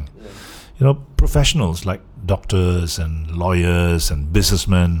retiring. Professionals like doctors and lawyers and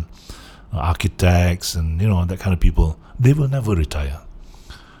businessmen, architects and that kind of people, they will never retire.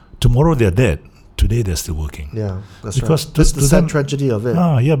 Tomorrow they're dead. Today they're still working. Yeah, that's because right. That's the sad tragedy of it.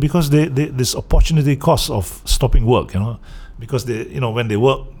 Because this opportunity cost of stopping work, because they, when they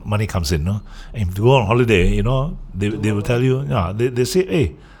work, money comes in, And if they go on holiday, they will tell you, they say,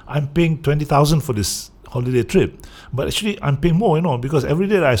 hey, I'm paying $20,000 for this holiday trip, but actually I'm paying more, because every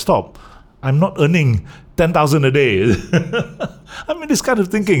day that I stop, I'm not earning $10,000 a day. This kind of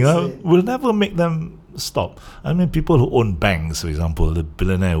thinking will never make them stop. People who own banks, for example, the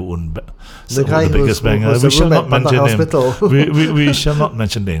billionaire who own the biggest bank. We shall not mention names. We shall not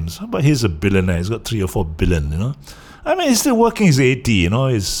mention names. But he's a billionaire. He's got 3 or 4 billion. He's still working. He's 80.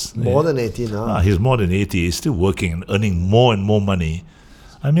 He's more than 80 now. He's more than 80. He's still working and earning more and more money.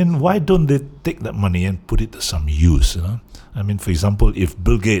 I mean, why don't they take that money and put it to some use? I mean, for example, if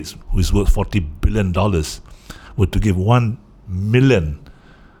Bill Gates, who is worth $40 billion, were to give 1 million,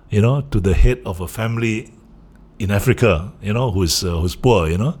 to the head of a family in Africa, who's poor,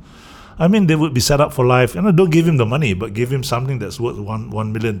 I mean, they would be set up for life. Don't give him the money, but give him something that's worth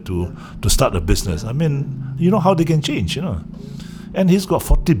 1 million to start a business. I mean, you know how they can change, And he's got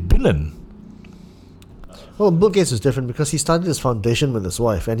 40 billion. Well, Bill Gates is different because he started his foundation with his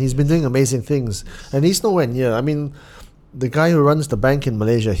wife, and he's been doing amazing things. And he's nowhere near. I mean, the guy who runs the bank in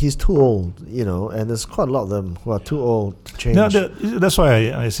Malaysia, he's too old, and there's quite a lot of them who are too old to change. No, that's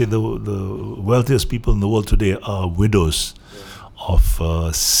why I say the wealthiest people in the world today are widows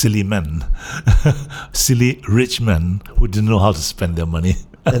of silly men, silly rich men who didn't know how to spend their money.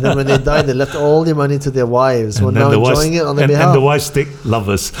 And then when they died, they left all their money to their wives, who are now enjoying it on their behalf. And the wives take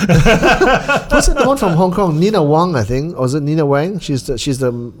lovers. What's it, the one from Hong Kong? Nina Wang, I think. Or is it Nina Wang? She's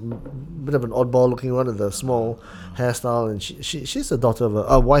the bit of an oddball looking one with the small hairstyle, and she's the daughter of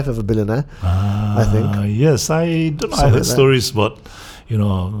a wife of a billionaire, I think. Yes, I don't know. I heard stories about,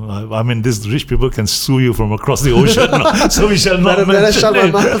 I mean, these rich people can sue you from across the ocean, so we shall not mention shut my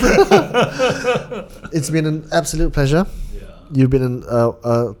mouth. It's been an absolute pleasure. You've been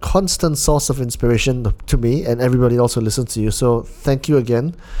a constant source of inspiration to me, and everybody also listens to you. So thank you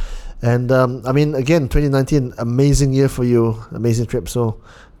again. And I mean, again, 2019, amazing year for you, amazing trip. So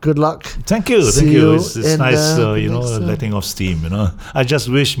good luck. Thank you. It's nice, letting off steam. I just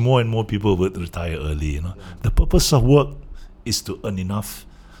wish more and more people would retire early. The purpose of work is to earn enough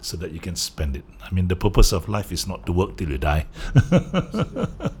so that you can spend it. I mean, the purpose of life is not to work till you die.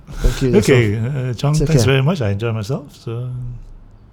 Thank you. Okay, Chong, thanks very much. I enjoyed myself. So.